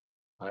Nystrom.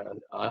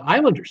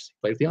 Islanders.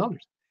 Played with the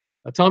Islanders.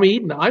 Tommy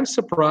Eaton, I'm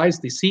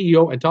surprised the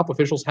CEO and top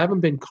officials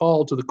haven't been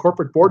called to the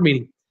corporate board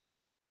meeting.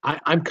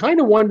 I'm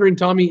kind of wondering,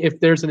 Tommy, if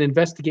there's an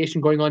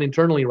investigation going on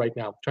internally right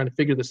now, trying to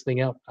figure this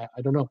thing out.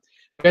 I don't know.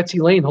 Betsy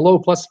Lane, hello,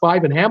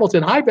 +5 in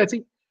Hamilton. Hi,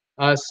 Betsy.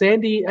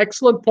 Sandy,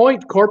 excellent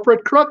point.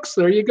 Corporate crooks.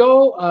 There you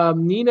go.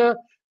 Nina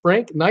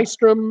Frank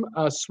Nystrom,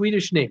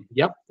 Swedish name.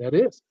 Yep, that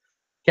is.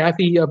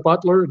 Kathy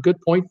Butler, good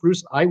point,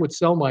 Bruce. I would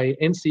sell my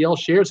NCL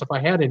shares if I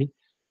had any.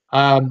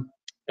 I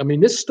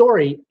mean, this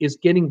story is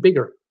getting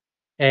bigger.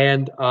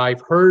 And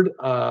I've heard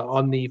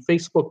on the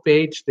Facebook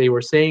page, they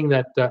were saying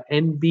that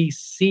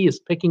NBC is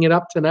picking it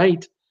up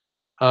tonight.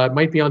 It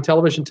might be on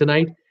television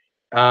tonight.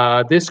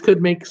 This could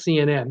make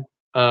CNN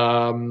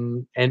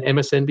and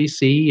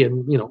MSNBC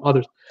and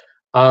others.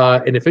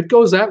 And if it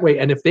goes that way,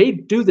 and if they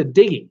do the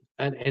digging,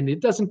 and it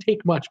doesn't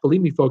take much,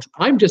 believe me, folks,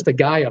 I'm just a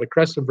guy out of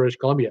Creston, British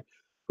Columbia,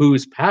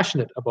 who's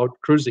passionate about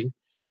cruising.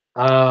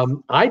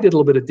 I did a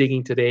little bit of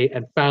digging today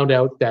and found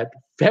out that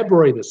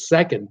February the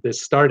 2nd,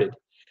 this started,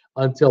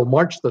 until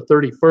March the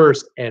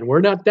 31st, and we're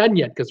not done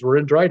yet because we're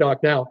in dry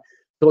dock now.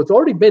 So it's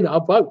already been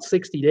about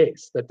 60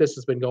 days that this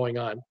has been going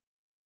on.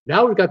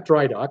 Now we've got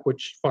dry dock,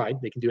 which fine,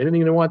 they can do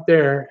anything they want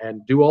there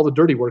and do all the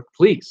dirty work.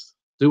 Please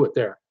do it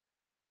there.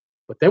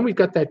 But then we've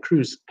got that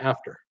cruise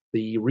after,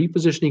 the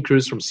repositioning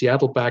cruise from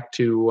Seattle back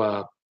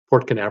to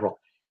Port Canaveral.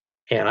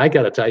 And I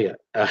got to tell you,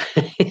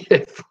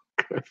 if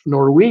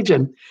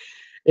Norwegian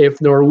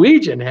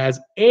has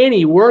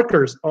any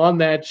workers on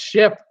that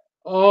ship,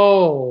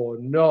 oh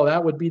no,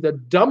 that would be the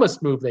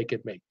dumbest move they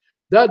could make.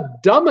 The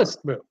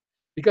dumbest move.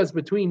 Because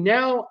between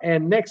now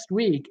and next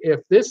week,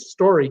 if this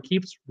story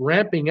keeps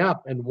ramping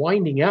up and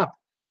winding up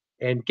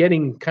and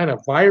getting kind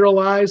of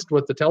viralized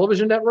with the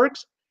television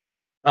networks,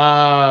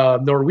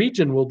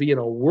 Norwegian will be in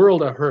a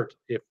world of hurt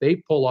if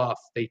they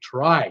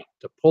try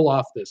to pull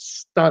off this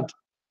stunt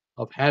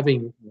of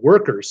having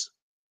workers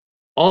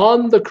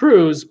on the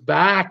cruise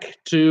back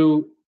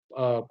to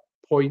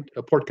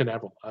Port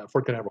Canaveral,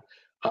 Fort Canaveral.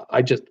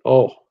 I just,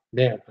 oh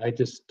man, I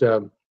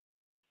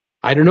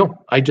don't know.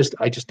 I just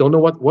don't know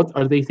what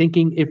are they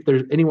thinking. If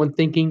there's anyone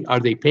thinking, are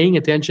they paying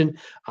attention?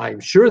 I'm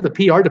sure the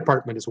PR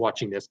department is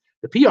watching this.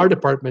 The PR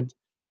department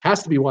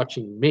has to be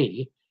watching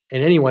me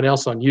and anyone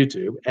else on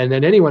YouTube, and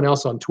then anyone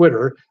else on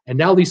Twitter, and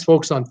now these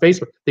folks on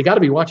Facebook. They got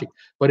to be watching.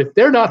 But if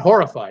they're not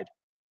horrified,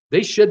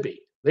 they should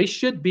be. They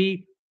should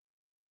be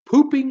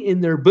pooping in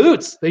their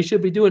boots. They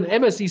should be doing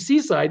MSC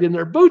Seaside in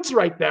their boots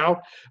right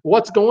now.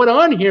 What's going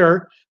on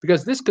here?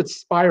 Because this could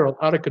spiral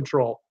out of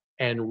control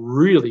and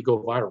really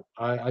go viral.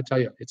 I tell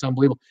you, it's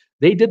unbelievable.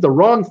 They did the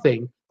wrong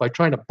thing by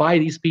trying to buy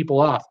these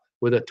people off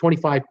with a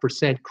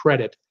 25%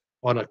 credit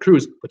on a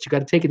cruise, but you got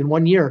to take it in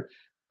 1 year.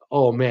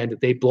 Oh man,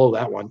 did they blow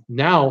that one?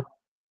 Now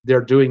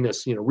they're doing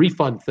this,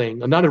 refund thing,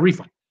 not a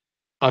refund,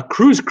 a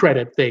cruise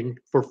credit thing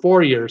for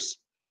 4 years.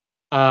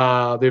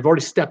 They've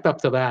already stepped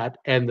up to that,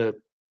 and the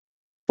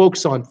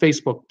folks on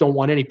Facebook don't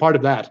want any part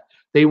of that.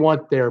 They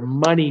want their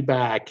money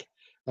back.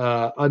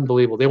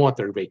 Unbelievable. They want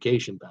their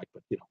vacation back,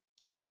 but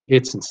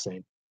it's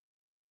insane.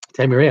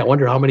 Tammy Ray, I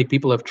wonder how many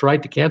people have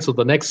tried to cancel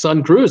the next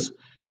Sun cruise.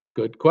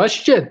 Good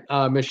question.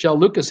 Michelle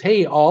Lucas,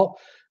 hey all,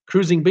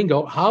 cruising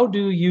bingo. How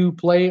do you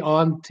play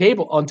on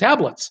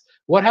tablets?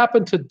 What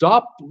happened to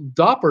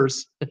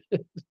doppers?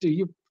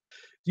 do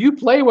you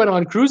play when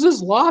on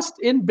cruises? Lost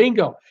in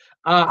bingo.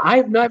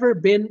 I've never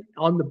been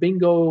on the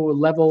bingo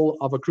level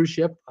of a cruise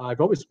ship. I've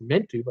always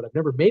meant to, but I've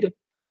never made it.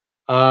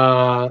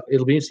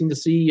 It'll be interesting to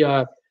see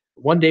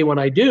one day when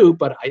I do,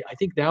 but I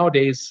think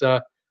nowadays,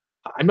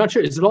 I'm not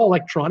sure. Is it all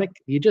electronic?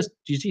 Do you just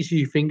use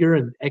your finger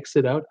and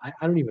exit out? I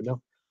don't even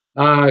know.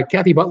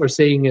 Kathy Butler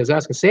is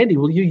asking, Sandy,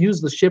 will you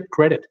use the ship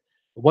credit?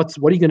 What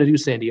are you going to do,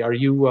 Sandy? Are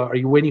you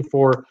waiting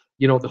for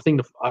the thing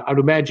to? I would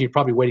imagine you're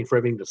probably waiting for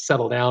everything to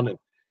settle down and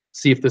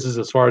see if this is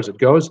as far as it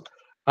goes.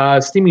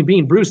 Steaming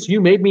Bean, Bruce,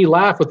 you made me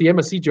laugh with the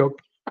MSC joke,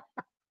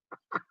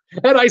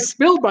 and I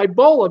spilled my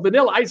bowl of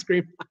vanilla ice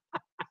cream.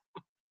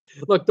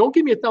 Look, don't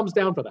give me a thumbs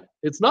down for that.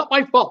 It's not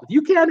my fault. If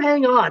you can't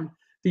hang on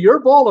to your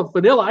bowl of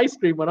vanilla ice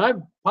cream when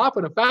I'm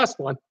popping a fast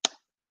one.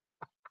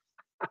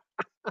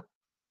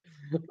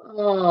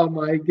 Oh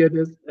my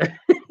goodness.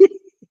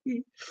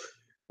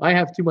 I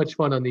have too much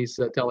fun on these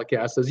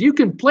telecasts. As you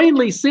can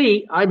plainly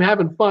see, I'm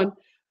having fun.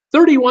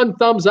 31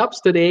 thumbs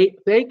ups today.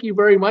 Thank you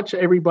very much,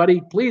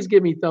 everybody. Please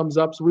give me thumbs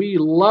ups. We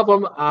love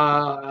them.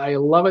 I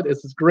love it.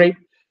 This is great.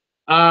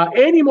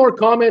 Any more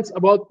comments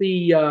about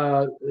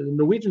the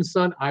Norwegian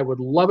Sun? I would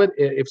love it.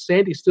 If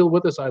Sandy's still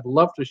with us, I'd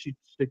love to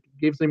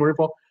give some more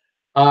info.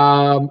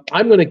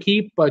 I'm going to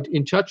keep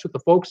in touch with the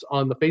folks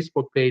on the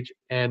Facebook page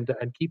and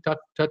keep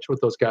touch with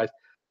those guys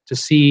to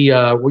see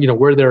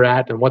where they're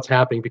at and what's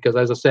happening. Because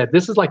as I said,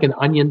 this is like an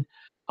onion.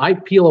 I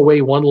peel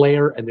away one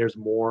layer and there's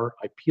more.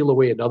 I peel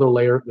away another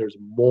layer. There's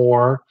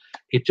more.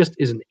 It just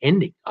isn't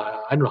ending.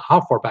 I don't know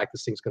how far back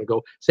this thing's going to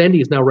go. Sandy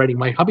is now writing.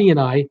 My hubby and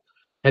I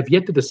have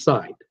yet to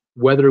decide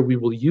whether we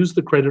will use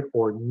the credit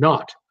or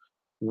not.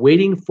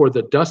 Waiting for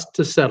the dust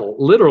to settle.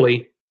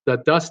 Literally, the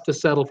dust to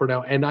settle for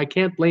now. And I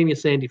can't blame you,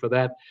 Sandy, for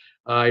that.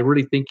 I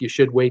really think you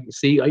should wait and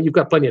see. You've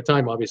got plenty of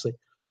time, obviously.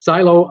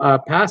 Silo,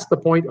 past the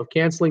point of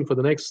canceling for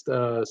the next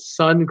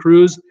Sun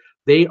cruise,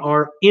 they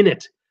are in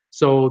it.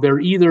 So they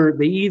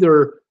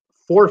either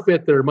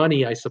forfeit their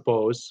money, I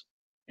suppose,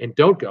 and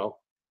don't go,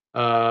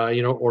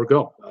 or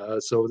go.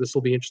 So this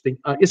will be interesting.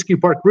 Iskew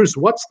Park, Bruce,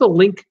 what's the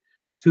link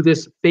to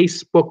this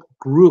Facebook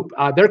group?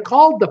 They're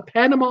called the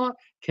Panama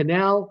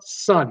Canal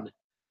Sun.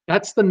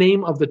 That's the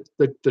name of the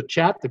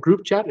chat, the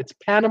group chat. It's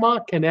Panama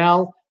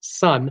Canal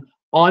Sun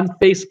on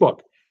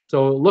Facebook.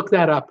 So look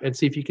that up and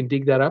see if you can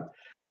dig that up.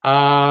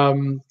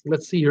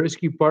 Let's see here.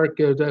 Iskew Park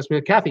asked me,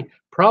 Kathy,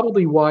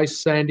 probably wise,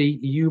 Sandy,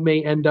 you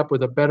may end up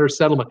with a better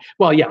settlement.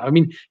 Well, yeah, I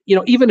mean,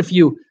 even if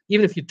you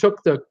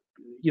took the,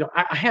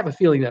 I have a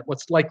feeling that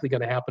what's likely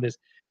going to happen is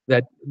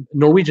that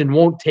Norwegian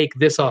won't take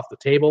this off the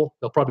table.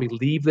 They'll probably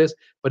leave this.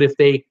 But if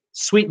they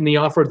sweeten the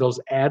offer, they'll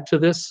add to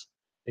this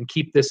and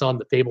keep this on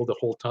the table the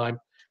whole time.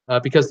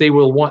 Because they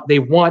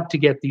want to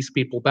get these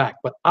people back.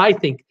 But I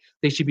think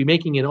they should be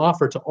making an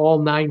offer to all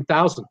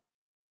 9,000,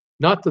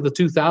 not to the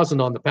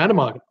 2,000 on the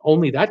Panama,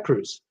 only that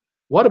cruise.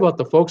 What about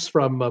the folks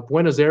from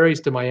Buenos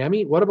Aires to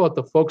Miami? What about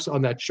the folks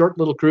on that short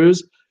little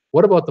cruise?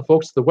 What about the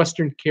folks of the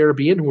Western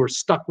Caribbean who are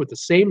stuck with the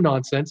same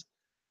nonsense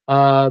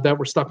that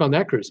were stuck on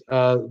that cruise?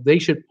 They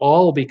should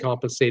all be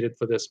compensated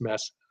for this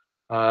mess.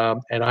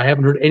 And I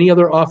haven't heard any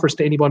other offers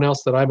to anyone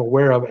else that I'm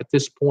aware of at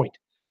this point.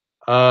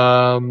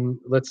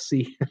 Let's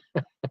see.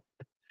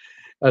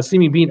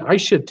 Steaming Bean, I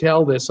should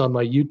tell this on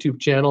my YouTube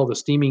channel, the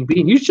Steaming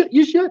Bean. You should.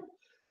 Yeah.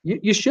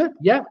 Get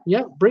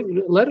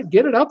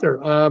it out there.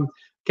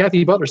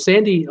 Kathy Butler,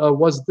 Sandy,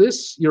 was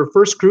this your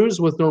first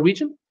cruise with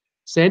Norwegian?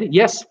 Sandy,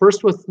 yes,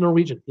 first with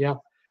Norwegian. Yeah.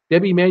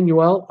 Debbie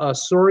Manuel,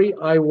 sorry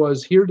I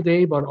was here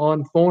today, but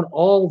on phone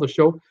all the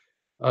show.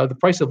 The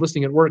price of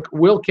listening at work.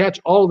 Will catch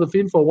all of the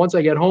info once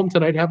I get home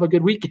tonight. Have a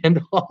good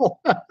weekend,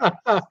 all.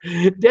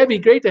 Debbie,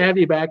 great to have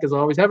you back as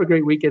always. Have a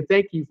great weekend.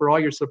 Thank you for all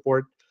your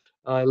support.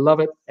 I love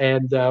it,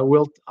 and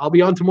I'll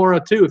be on tomorrow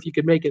too if you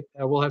can make it.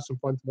 We'll have some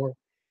fun tomorrow.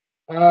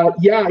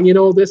 Yeah, you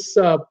know these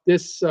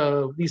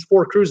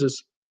 4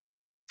 cruises,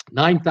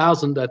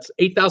 9,000. That's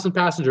 8,000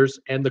 passengers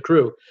and the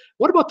crew.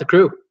 What about the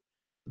crew?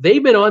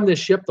 They've been on this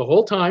ship the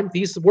whole time.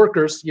 These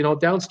workers, you know,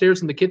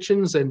 downstairs in the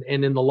kitchens and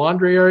in the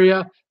laundry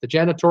area, the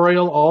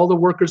janitorial, all the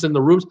workers in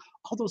the rooms,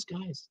 all those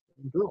guys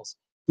and girls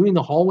doing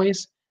the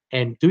hallways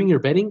and doing your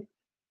bedding,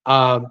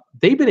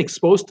 they've been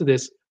exposed to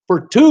this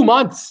for 2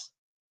 months.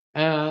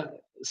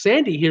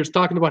 Sandy here's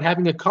talking about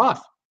having a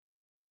cough.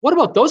 What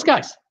about those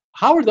guys?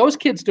 How are those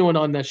kids doing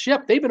on the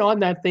ship? They've been on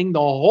that thing the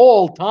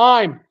whole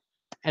time,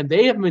 and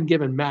they haven't been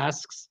given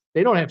masks.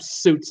 They don't have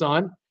suits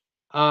on.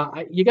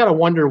 You got to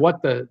wonder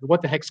what the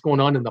heck's going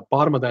on in the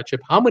bottom of that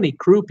ship. How many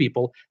crew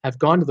people have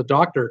gone to the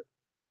doctor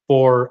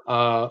for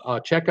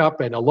a checkup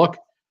and a look?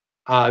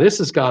 This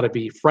has got to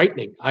be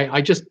frightening.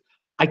 I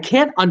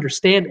can't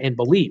understand and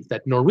believe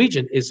that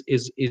Norwegian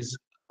is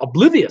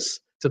oblivious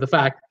to the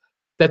fact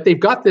that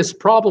they've got this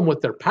problem with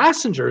their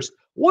passengers.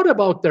 What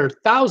about their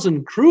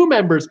 1,000 crew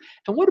members?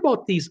 And what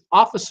about these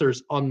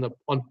officers on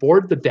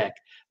board the deck,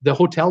 the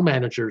hotel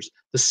managers,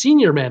 the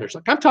senior managers?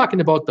 Like, I'm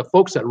talking about the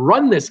folks that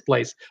run this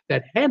place,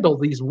 that handle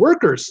these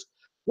workers.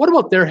 What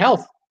about their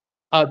health?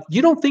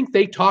 You don't think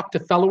they talk to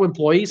fellow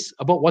employees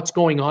about what's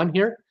going on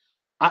here?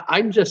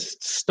 I'm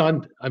just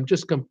stunned. I'm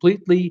just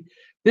completely,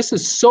 this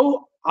is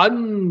so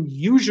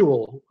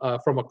unusual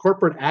from a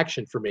corporate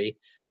action for me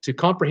to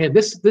comprehend.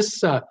 This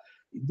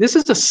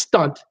is a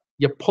stunt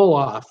you pull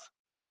off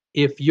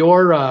if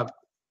you're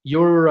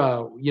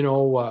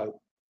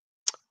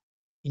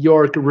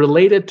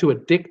related to a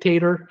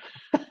dictator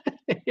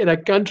in a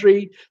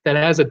country that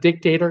has a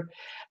dictator,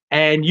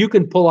 and you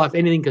can pull off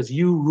anything because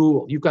you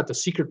rule. You've got the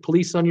secret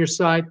police on your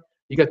side.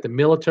 You got the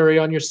military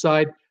on your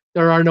side.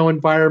 There are no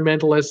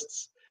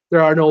environmentalists. There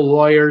are no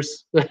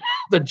lawyers.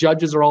 The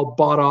judges are all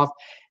bought off.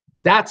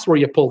 That's where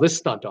you pull this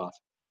stunt off.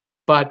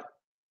 But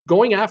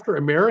going after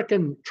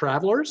American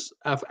travelers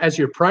as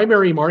your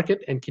primary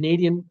market, and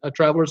Canadian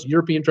travelers,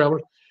 European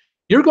travelers,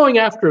 you're going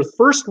after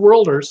first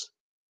worlders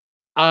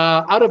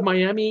out of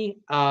Miami,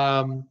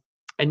 and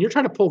you're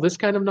trying to pull this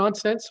kind of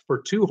nonsense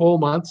for 2 whole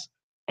months,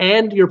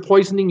 and you're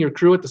poisoning your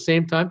crew at the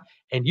same time,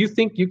 and you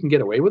think you can get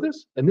away with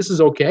this? And this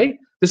is okay?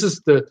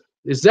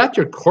 Is that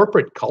your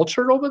corporate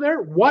culture over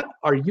there? What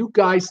are you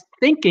guys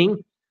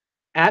thinking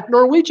at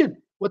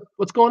Norwegian?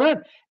 What's going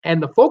on?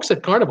 And the folks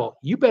at Carnival,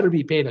 you better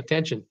be paying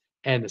attention.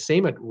 And the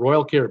same at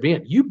Royal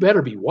Caribbean. You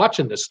better be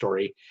watching this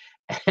story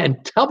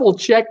and double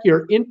check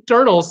your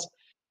internals,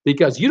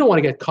 because you don't want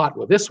to get caught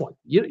with this one.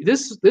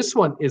 This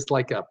one is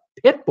like a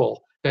pit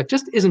bull that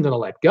just isn't going to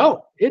let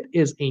go. It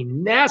is a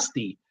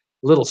nasty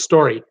little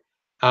story.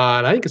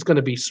 And I think it's going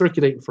to be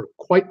circulating for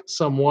quite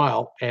some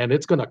while. And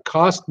it's going to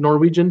cost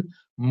Norwegian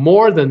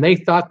more than they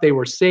thought they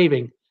were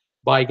saving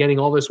by getting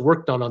all this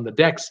work done on the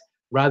decks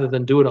rather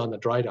than do it on the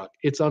dry dock.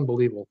 It's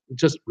unbelievable.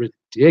 It's just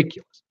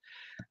ridiculous.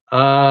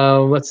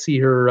 Let's see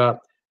here.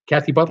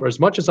 Kathy Butler, as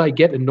much as I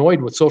get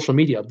annoyed with social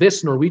media,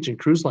 this Norwegian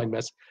cruise line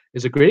mess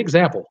is a great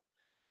example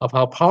of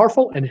how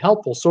powerful and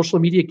helpful social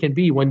media can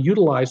be when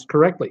utilized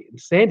correctly. And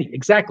Sandy,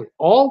 exactly.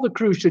 All the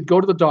crew should go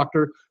to the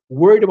doctor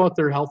worried about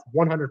their health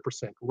 100%.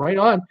 Right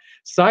on.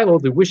 Silo,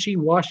 the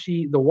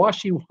washy-washy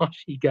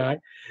guy.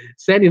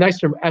 Sandy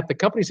Nystrom, at the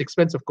company's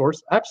expense, of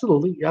course.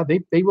 Absolutely. Yeah,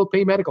 they will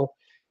pay medical.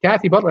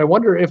 Kathy Butler, I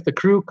wonder if the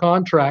crew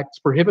contracts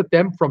prohibit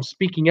them from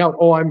speaking out.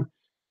 Oh,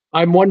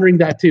 I'm wondering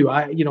that too.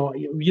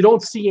 You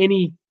don't see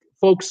any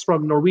folks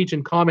from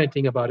Norwegian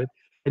commenting about it.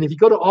 And if you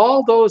go to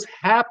all those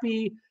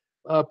happy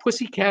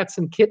pussycats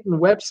and kitten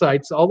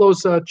websites, all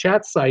those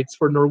chat sites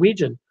for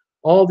Norwegian,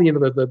 all the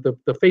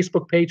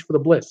Facebook page for the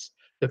Bliss,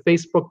 the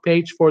Facebook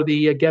page for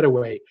the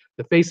Getaway,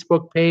 the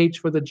Facebook page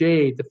for the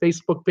Jade, the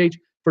Facebook page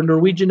for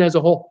Norwegian as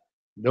a whole,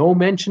 no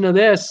mention of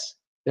this.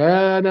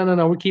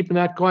 No, we're keeping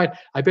that quiet.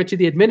 I bet you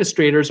the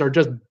administrators are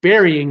just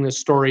burying this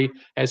story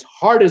as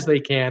hard as they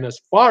can, as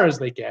far as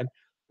they can.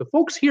 The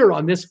folks here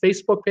on this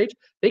Facebook page,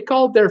 they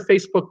called their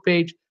Facebook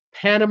page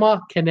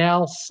Panama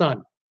Canal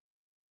Sun.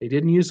 They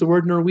didn't use the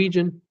word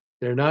Norwegian.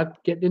 They're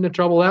not getting into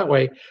trouble that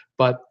way,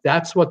 but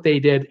that's what they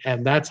did,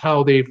 and that's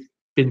how they've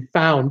been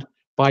found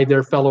by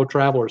their fellow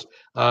travelers.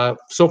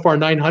 So far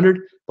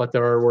 900, but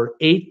there were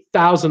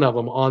 8,000 of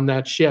them on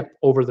that ship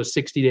over the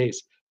 60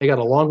 days. They got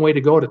a long way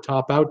to go to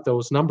top out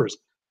those numbers.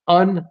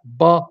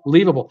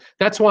 Unbelievable.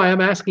 That's why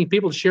I'm asking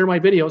people to share my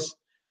videos.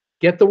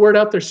 Get the word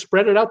out there,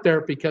 spread it out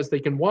there, because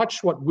they can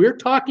watch what we're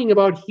talking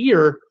about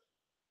here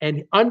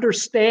and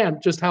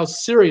understand just how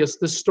serious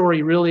this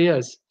story really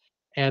is.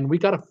 And we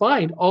got to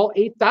find all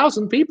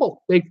 8,000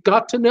 people. They've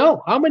got to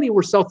know how many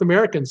were South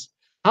Americans,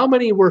 how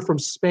many were from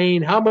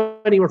Spain, how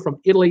many were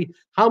from Italy,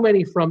 how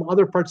many from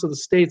other parts of the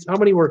States, how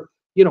many were,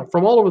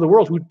 from all over the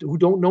world who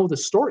don't know the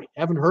story,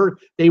 haven't heard.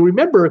 They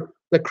remember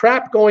the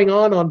crap going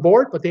on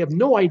board, but they have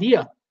no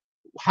idea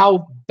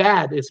how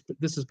bad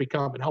this has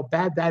become and how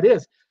bad that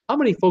is. How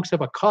many folks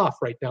have a cough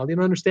right now? They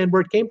don't understand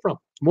where it came from.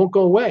 It won't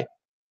go away.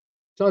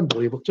 It's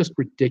unbelievable, just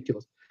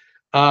ridiculous.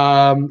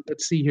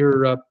 Let's see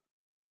here.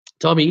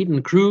 Tommy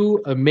Eaton, crew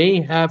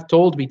may have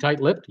told to be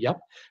tight-lipped. Yep.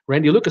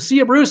 Randy Lucas, see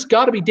you, Bruce.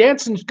 Got to be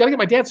dancing. Got to get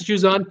my dancing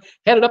shoes on.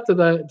 Headed up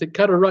to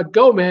Cutter Rut.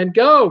 Go, man.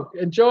 Go.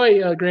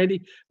 Enjoy,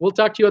 Grandy. We'll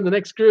talk to you on the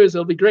next cruise.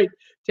 It'll be great.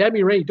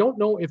 Tammy Ray, don't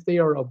know if they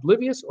are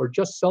oblivious or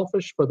just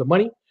selfish for the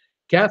money.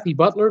 Kathy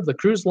Butler, the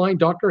cruise line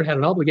doctor, had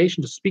an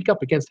obligation to speak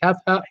up against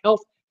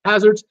health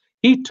hazards.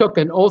 He took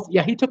an oath.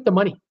 Yeah, he took the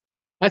money.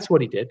 That's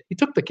what he did. He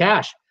took the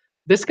cash.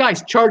 This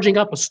guy's charging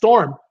up a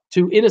storm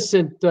to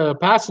innocent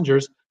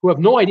passengers who have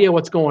no idea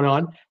what's going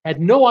on, had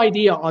no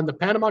idea on the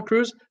Panama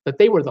cruise that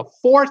they were the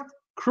 4th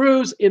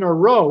cruise in a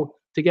row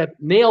to get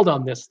nailed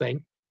on this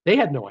thing. They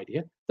had no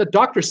idea. The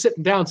doctor's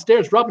sitting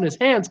downstairs rubbing his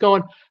hands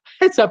going,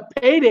 it's a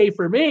payday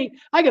for me.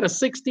 I got a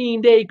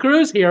 16-day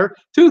cruise here,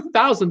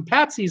 2,000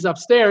 patsies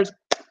upstairs.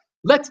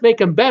 Let's make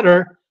them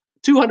better.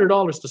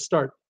 $200 to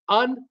start.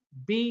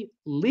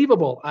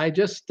 Unbelievable. I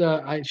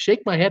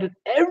shake my head at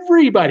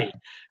everybody.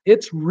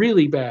 It's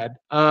really bad.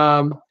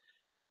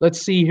 Let's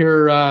see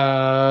here.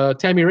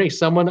 Tammy Ray,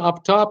 someone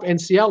up top,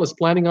 NCL is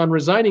planning on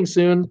resigning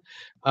soon.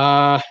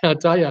 I'll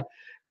tell you.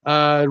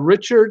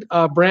 Richard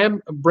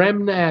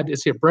Bramnad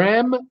is here.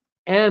 Bramand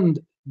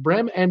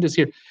is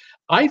here.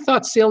 I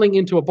thought sailing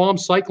into a bomb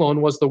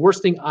cyclone was the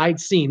worst thing I'd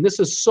seen. This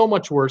is so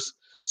much worse.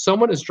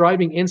 Someone is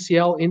driving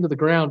NCL into the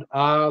ground.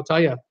 I'll tell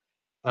you.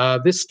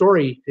 This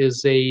story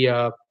is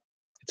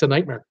it's a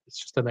nightmare. It's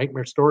just a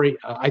nightmare story.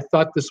 I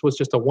thought this was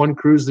just a one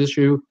cruise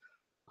issue.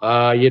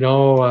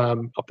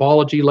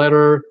 Apology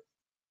letter,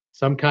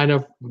 some kind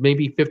of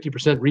maybe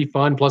 50%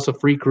 refund plus a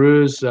free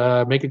cruise,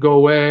 make it go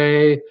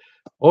away.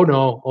 Oh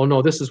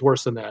no, this is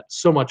worse than that.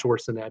 So much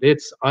worse than that.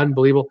 It's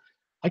unbelievable.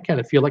 I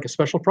kind of feel like a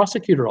special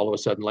prosecutor all of a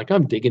sudden, like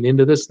I'm digging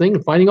into this thing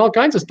and finding all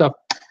kinds of stuff.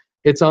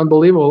 It's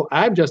unbelievable.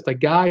 I'm just a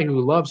guy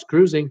who loves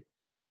cruising.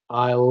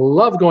 I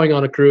love going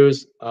on a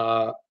cruise.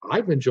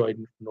 I've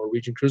enjoyed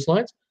Norwegian Cruise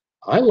Lines.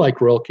 I like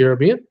Royal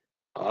Caribbean.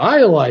 I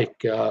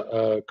like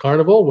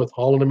Carnival with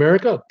Holland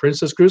America,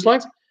 Princess Cruise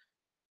Lines.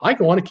 I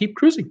want to keep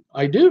cruising.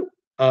 I do.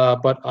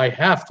 But I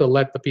have to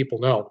let the people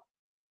know.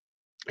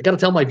 I got to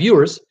tell my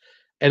viewers,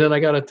 and then I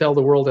got to tell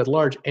the world at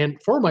large.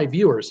 And for my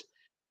viewers,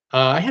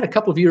 I had a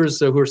couple of viewers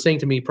who were saying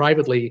to me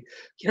privately,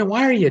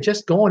 why are you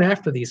just going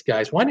after these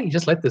guys? Why don't you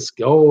just let this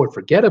go and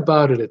forget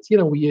about it? It's,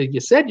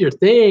 you said your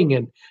thing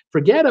and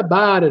forget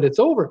about it. It's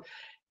over.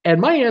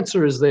 And my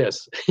answer is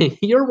this.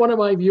 You're one of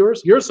my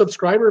viewers. You're a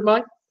subscriber of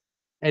mine.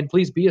 And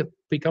please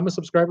become a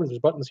subscriber. There's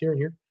buttons here and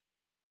here.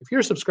 If you're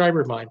a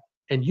subscriber of mine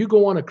and you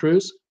go on a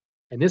cruise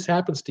and this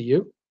happens to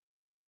you,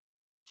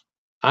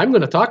 I'm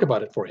going to talk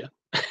about it for you.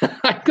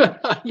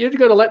 You're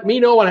going to let me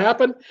know what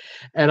happened.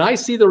 And I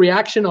see the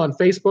reaction on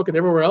Facebook and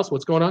everywhere else,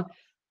 what's going on.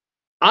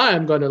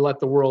 I'm going to let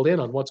the world in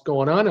on what's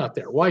going on out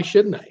there. Why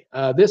shouldn't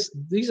I?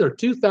 These are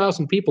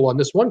 2,000 people on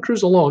this one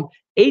cruise alone,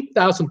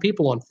 8,000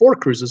 people on 4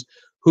 cruises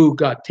who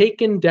got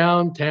taken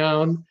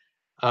downtown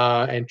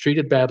and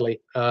treated badly.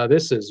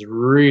 This is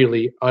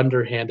really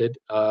underhanded.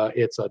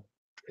 It's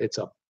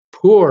a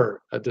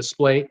poor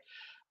display.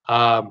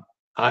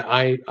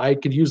 I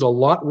could use a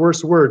lot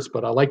worse words,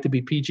 but I like to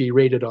be PG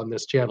rated on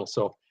this channel,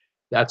 so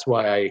that's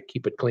why I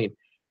keep it clean.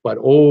 But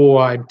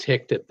I'm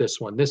ticked at this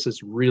one. This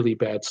is really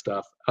bad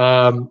stuff.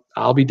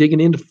 I'll be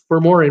digging in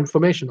for more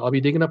information. I'll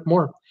be digging up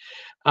more.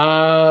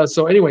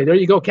 So anyway, there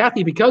you go,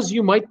 Kathy. Because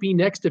you might be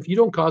next if you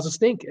don't cause a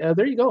stink.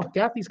 There you go.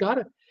 Kathy's got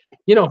it.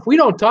 If we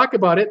don't talk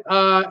about it,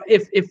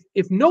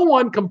 if no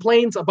one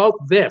complains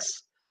about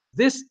this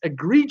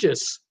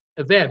egregious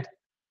event,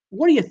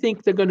 what do you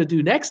think they're going to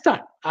do next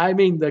time? I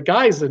mean, the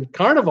guys in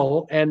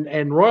Carnival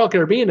and Royal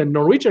Caribbean and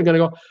Norwegian are going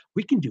to go,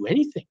 we can do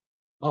anything.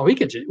 Oh, we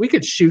could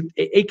shoot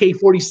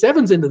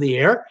AK-47s into the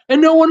air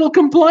and no one will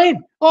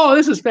complain. Oh,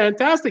 this is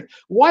fantastic.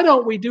 Why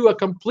don't we do a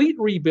complete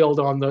rebuild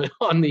on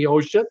the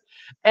ocean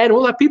and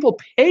we'll have people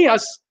pay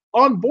us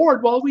on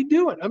board while we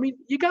do it? I mean,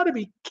 you got to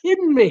be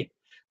kidding me.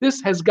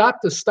 This has got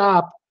to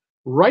stop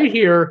right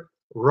here,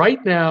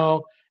 right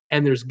now,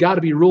 and there's got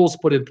to be rules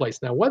put in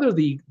place. Now, whether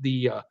the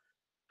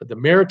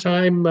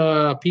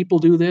maritime people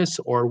do this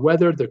or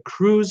whether the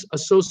cruise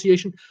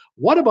association,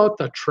 what about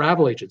the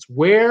travel agents?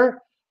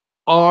 Where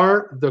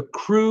are the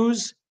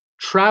Cruise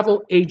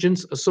Travel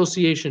Agents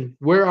Association?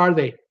 Where are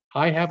they?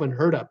 I haven't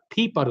heard a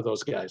peep out of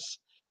those guys.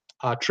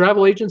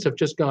 Travel agents have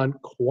just gone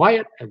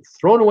quiet and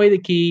thrown away the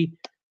key.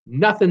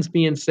 Nothing's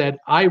being said.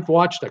 I've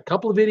watched a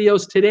couple of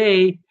videos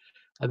today.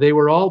 They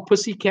were all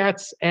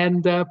pussycats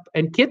and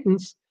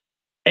kittens.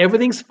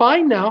 Everything's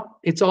fine now.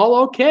 It's all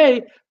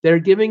okay. They're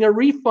giving a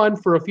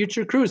refund for a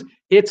future cruise.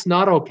 It's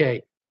not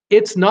okay.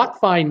 It's not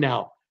fine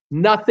now.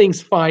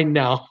 Nothing's fine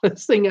now.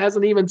 This thing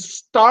hasn't even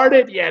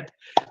started yet.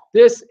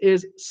 This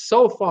is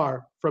so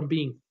far from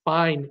being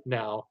fine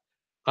now.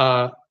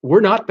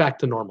 We're not back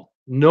to normal.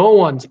 No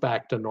one's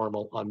back to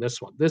normal on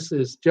this one. This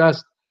is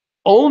just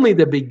only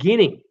the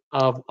beginning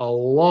of a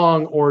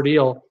long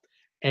ordeal.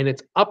 and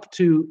it's up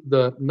to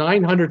the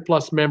 900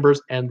 plus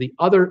members and the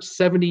other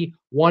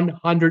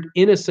 7,100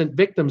 innocent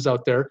victims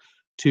out there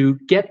to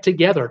get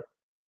together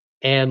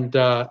and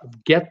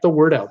get the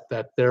word out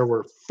that there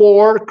were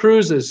 4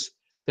 cruises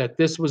that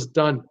this was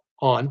done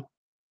on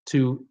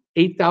to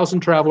 8,000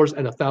 travelers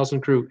and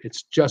 1,000 crew.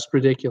 It's just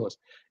ridiculous.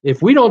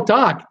 If we don't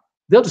talk,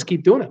 they'll just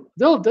keep doing it.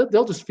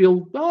 They'll just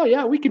feel, oh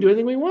yeah, we can do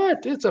anything we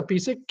want. It's a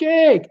piece of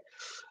cake.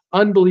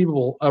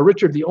 Unbelievable.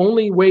 Richard, the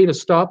only way to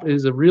stop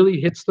is it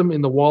really hits them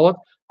in the wallet.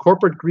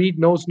 Corporate greed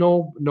knows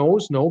no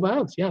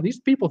bounds. Yeah, these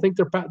people think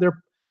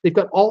they've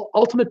got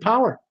ultimate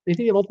power. They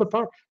think they have ultimate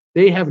power.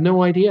 They have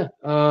no idea.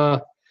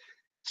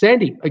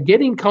 Sandy,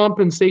 getting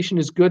compensation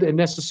is good and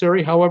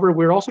necessary. However,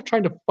 we're also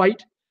trying to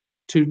fight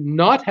to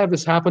not have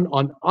this happen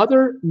on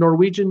other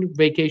Norwegian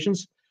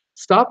vacations.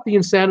 Stop the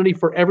insanity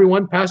for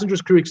everyone,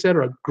 passengers, crew,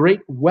 etc.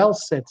 Great, well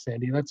said,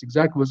 Sandy. That's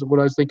exactly what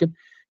I was thinking.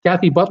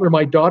 Kathy Butler,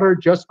 my daughter,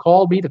 just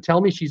called me to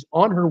tell me she's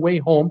on her way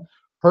home,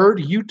 heard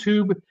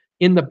YouTube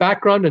in the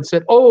background and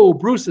said, oh,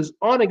 Bruce is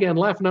on again,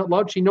 laughing out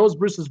loud. She knows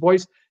Bruce's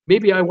voice.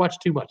 Maybe I watch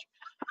too much.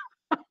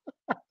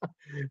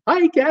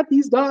 Hi,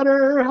 Kathy's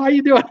daughter. How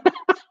you doing?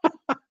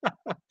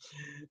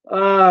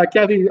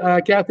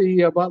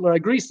 Kathy Butler,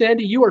 agree,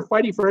 Sandy. You are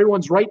fighting for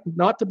everyone's right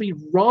not to be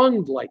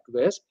wronged like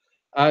this.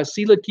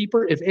 Sealed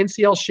Keeper, if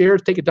NCL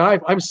shares take a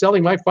dive, I'm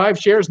selling my 5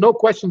 shares, no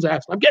questions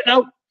asked. I'm getting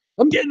out.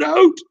 I'm getting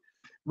out.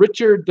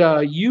 Richard,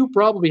 you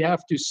probably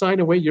have to sign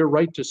away your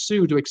right to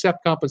sue to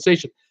accept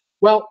compensation.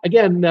 Well,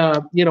 again,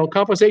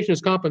 compensation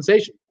is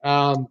compensation.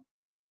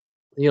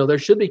 There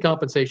should be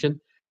compensation.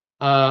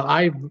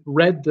 I've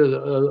read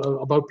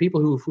about people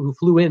who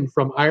flew in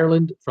from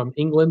Ireland, from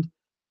England,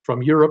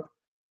 from Europe.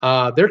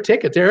 Their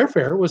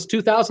airfare was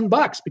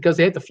 $2,000 because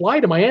they had to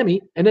fly to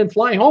Miami and then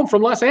fly home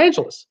from Los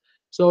Angeles.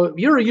 So if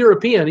you're a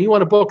European and you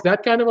want to book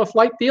that kind of a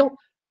flight deal,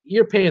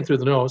 you're paying through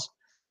the nose.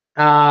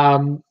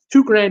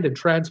 $2,000 in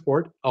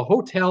transport, a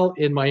hotel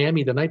in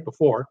Miami the night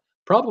before,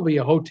 probably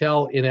a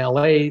hotel in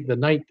LA the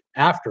night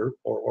after,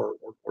 or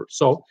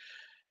so.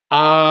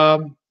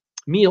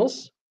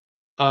 Meals,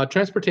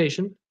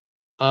 transportation,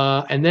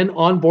 and then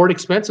onboard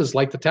expenses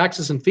like the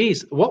taxes and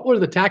fees. What were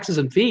the taxes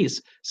and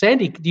fees?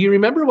 Sandy, do you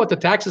remember what the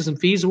taxes and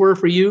fees were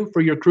for you,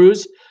 for your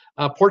cruise?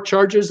 Port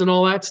charges and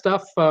all that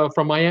stuff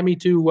from Miami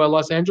to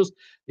Los Angeles?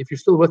 If you're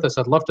still with us,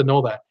 I'd love to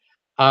know that.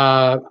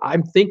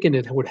 I'm thinking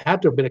it would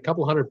have to have been a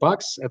couple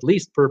 $100 at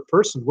least per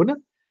person, wouldn't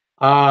it?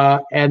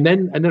 And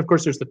then of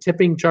course there's the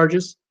tipping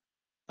charges.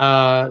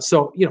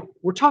 So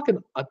we're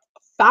talking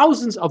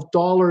thousands of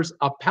dollars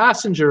a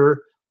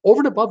passenger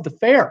over and above the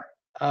fare.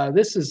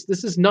 This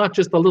is not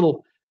just a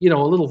little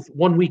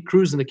 1 week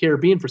cruise in the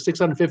Caribbean for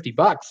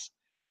 $650.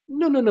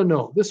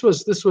 No. This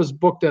was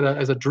booked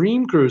as a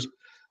dream cruise.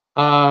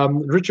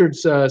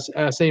 Richard's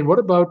saying, what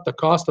about the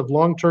cost of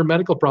long-term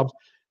medical problems?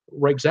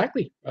 Right,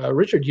 exactly.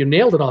 Richard, you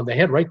nailed it on the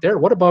head right there.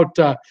 What about,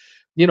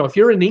 if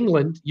you're in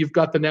England, you've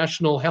got the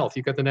national health,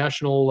 you've got the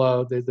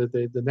national,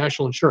 the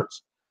national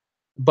insurance.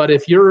 But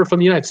if you're from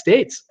the United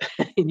States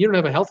and you don't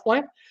have a health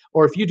plan,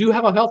 or if you do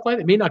have a health plan,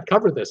 it may not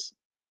cover this.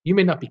 You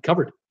may not be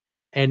covered.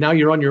 And now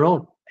you're on your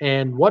own.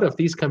 And what if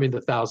these come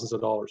into thousands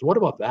of dollars? What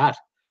about that?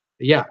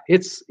 Yeah,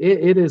 it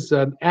is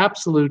an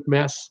absolute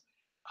mess.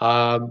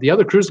 The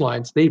other cruise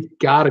lines, they've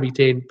got to be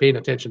paying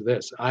attention to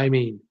this. I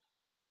mean,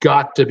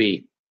 got to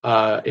be.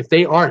 If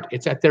they aren't,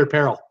 it's at their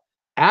peril.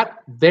 At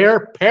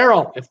their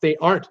peril if they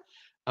aren't.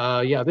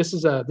 This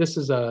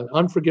is an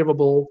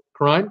unforgivable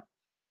crime.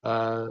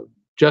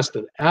 Just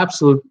an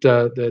absolute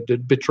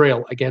the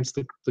betrayal against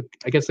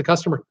the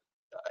customer.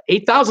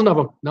 8,000 of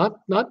them, not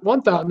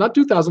 1,000, not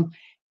 2,000,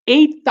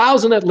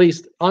 8,000 at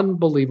least.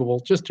 Unbelievable,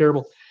 just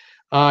terrible.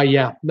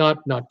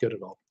 Not good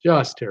at all.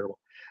 Just terrible.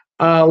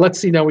 Let's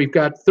see now. We've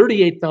got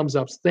 38 thumbs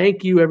ups.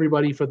 Thank you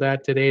everybody for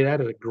that today.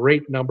 That is a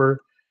great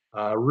number.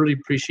 Really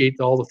appreciate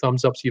all the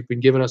thumbs ups you've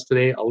been giving us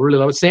today. I really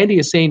love it. Sandy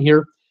is saying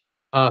here,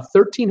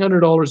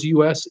 $1,300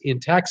 US in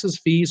taxes,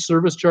 fees,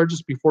 service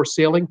charges before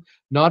sailing,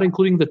 not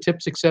including the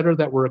tips, etc.,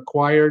 that were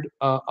acquired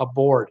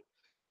aboard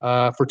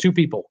for 2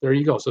 people. There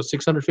you go. So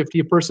 $650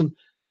 a person.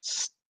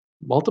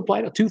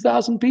 Multiplied at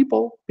 2,000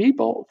 people,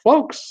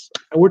 folks.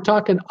 We're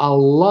talking a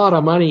lot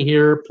of money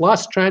here,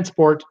 plus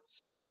transport.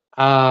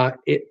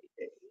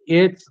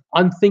 It's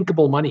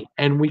unthinkable money.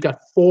 And we got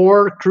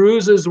 4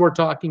 cruises we're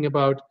talking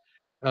about.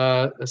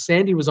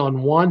 Sandy was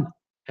on one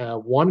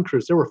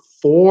cruise. There were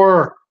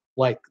 4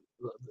 like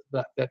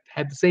that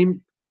had the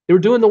same. They were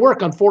doing the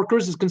work on 4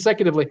 cruises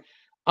consecutively.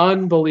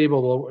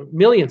 Unbelievable.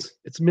 Millions.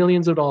 It's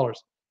millions of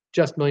dollars.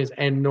 Just millions.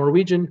 And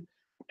Norwegian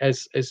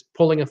is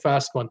pulling a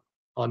fast one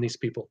on these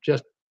people.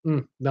 Just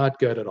not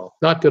good at all.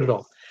 Not good at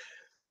all.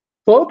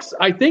 Folks,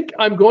 I think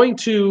I'm going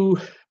to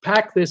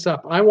pack this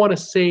up. I want to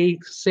say,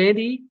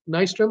 Sandy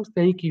Nystrom,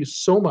 thank you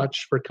so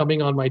much for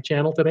coming on my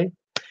channel today.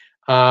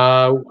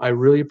 I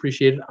really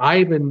appreciate it.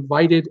 I've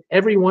invited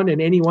everyone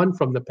and anyone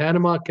from the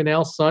Panama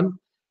Canal Sun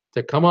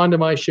to come on to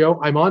my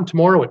show. I'm on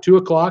tomorrow at 2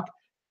 o'clock.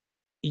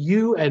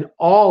 You and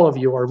all of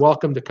you are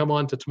welcome to come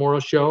on to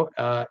tomorrow's show.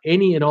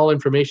 Any and all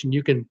information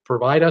you can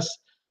provide us.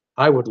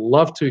 I would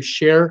love to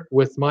share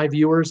with my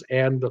viewers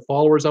and the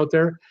followers out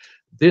there.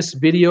 This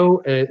video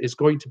is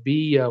going to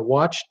be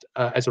watched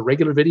as a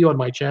regular video on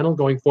my channel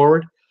going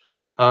forward.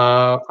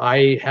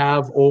 I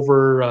have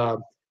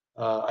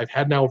I've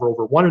had now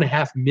over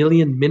 1.5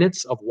 million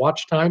minutes of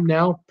watch time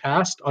now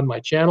passed on my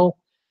channel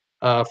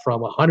from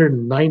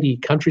 190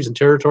 countries and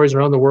territories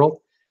around the world.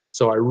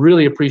 So I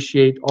really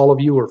appreciate all of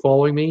you who are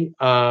following me.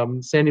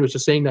 Sandy was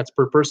just saying that's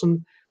per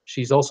person.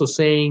 She's also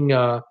saying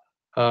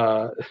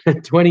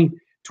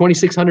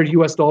 2,600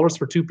 US dollars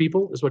for 2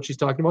 people is what she's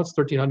talking about. It's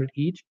 1,300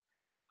 each.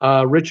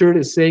 Richard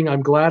is saying,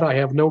 I'm glad I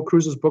have no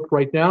cruises booked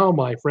right now.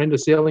 My friend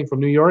is sailing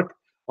from New York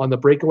on the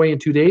breakaway in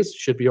 2 days.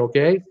 Should be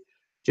okay.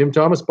 Jim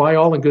Thomas, bye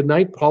all and good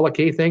night. Paula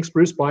K, thanks,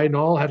 Bruce. Bye and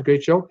all. Had a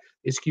great show.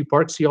 SQ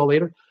Park, see y'all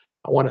later.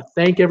 I want to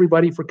thank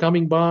everybody for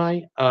coming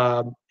by.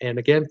 And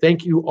again,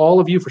 thank you, all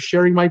of you, for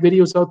sharing my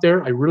videos out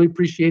there. I really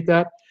appreciate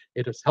that.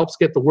 It just helps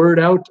get the word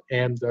out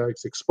and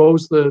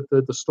expose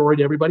the story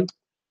to everybody.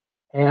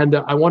 And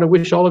I want to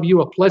wish all of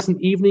you a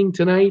pleasant evening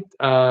tonight.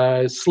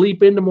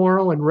 Sleep in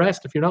tomorrow and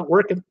rest if you're not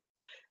working.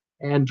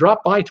 And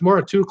drop by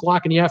tomorrow at 2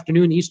 o'clock in the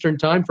afternoon Eastern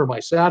time for my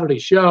Saturday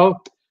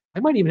show. I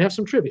might even have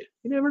some trivia.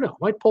 You never know.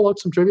 Might pull out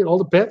some trivia. It all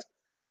depends.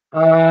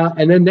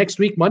 And then next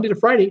week, Monday to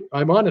Friday,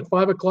 I'm on at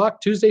 5 o'clock.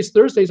 Tuesdays,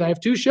 Thursdays, I have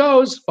 2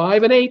 shows,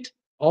 5 and 8,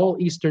 all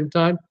Eastern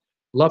time.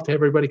 Love to have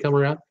everybody come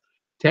around.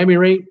 Tammy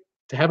Ray,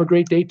 to have a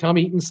great day.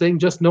 Tommy Eaton saying,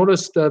 just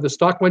noticed the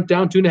stock went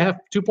down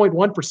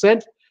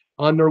 2.1%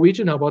 on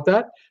Norwegian. How about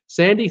that?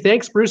 Sandy,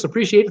 thanks, Bruce.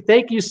 Appreciate it.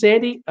 Thank you,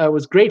 Sandy. It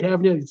was great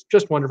having you. It's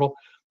just wonderful.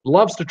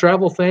 Loves to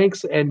travel.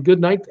 Thanks and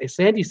good night.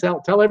 Sandy,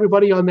 tell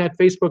everybody on that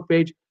Facebook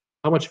page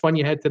how much fun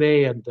you had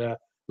today, and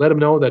let them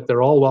know that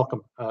they're all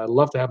welcome.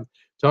 Love to have them.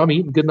 Tommy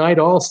Eaton, good night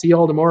all. See you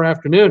all tomorrow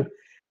afternoon.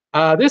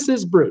 This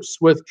is Bruce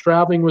with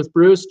Traveling with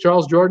Bruce.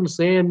 Charles Jordan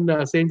saying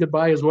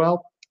goodbye as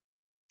well.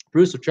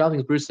 Bruce of Traveling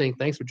with Bruce saying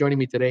thanks for joining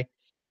me today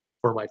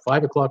for my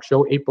 5 o'clock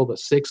show, April the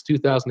 6th,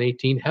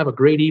 2018. Have a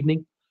great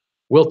evening.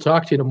 We'll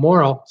talk to you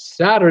tomorrow,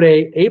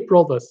 Saturday,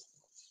 April the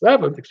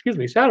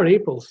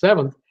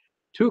 7th,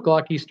 2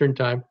 o'clock Eastern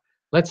time.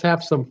 Let's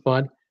have some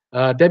fun.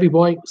 Debbie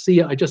Boy, see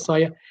you. I just saw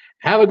you.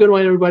 Have a good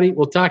one, everybody.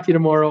 We'll talk to you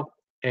tomorrow,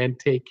 and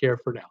take care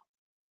for now.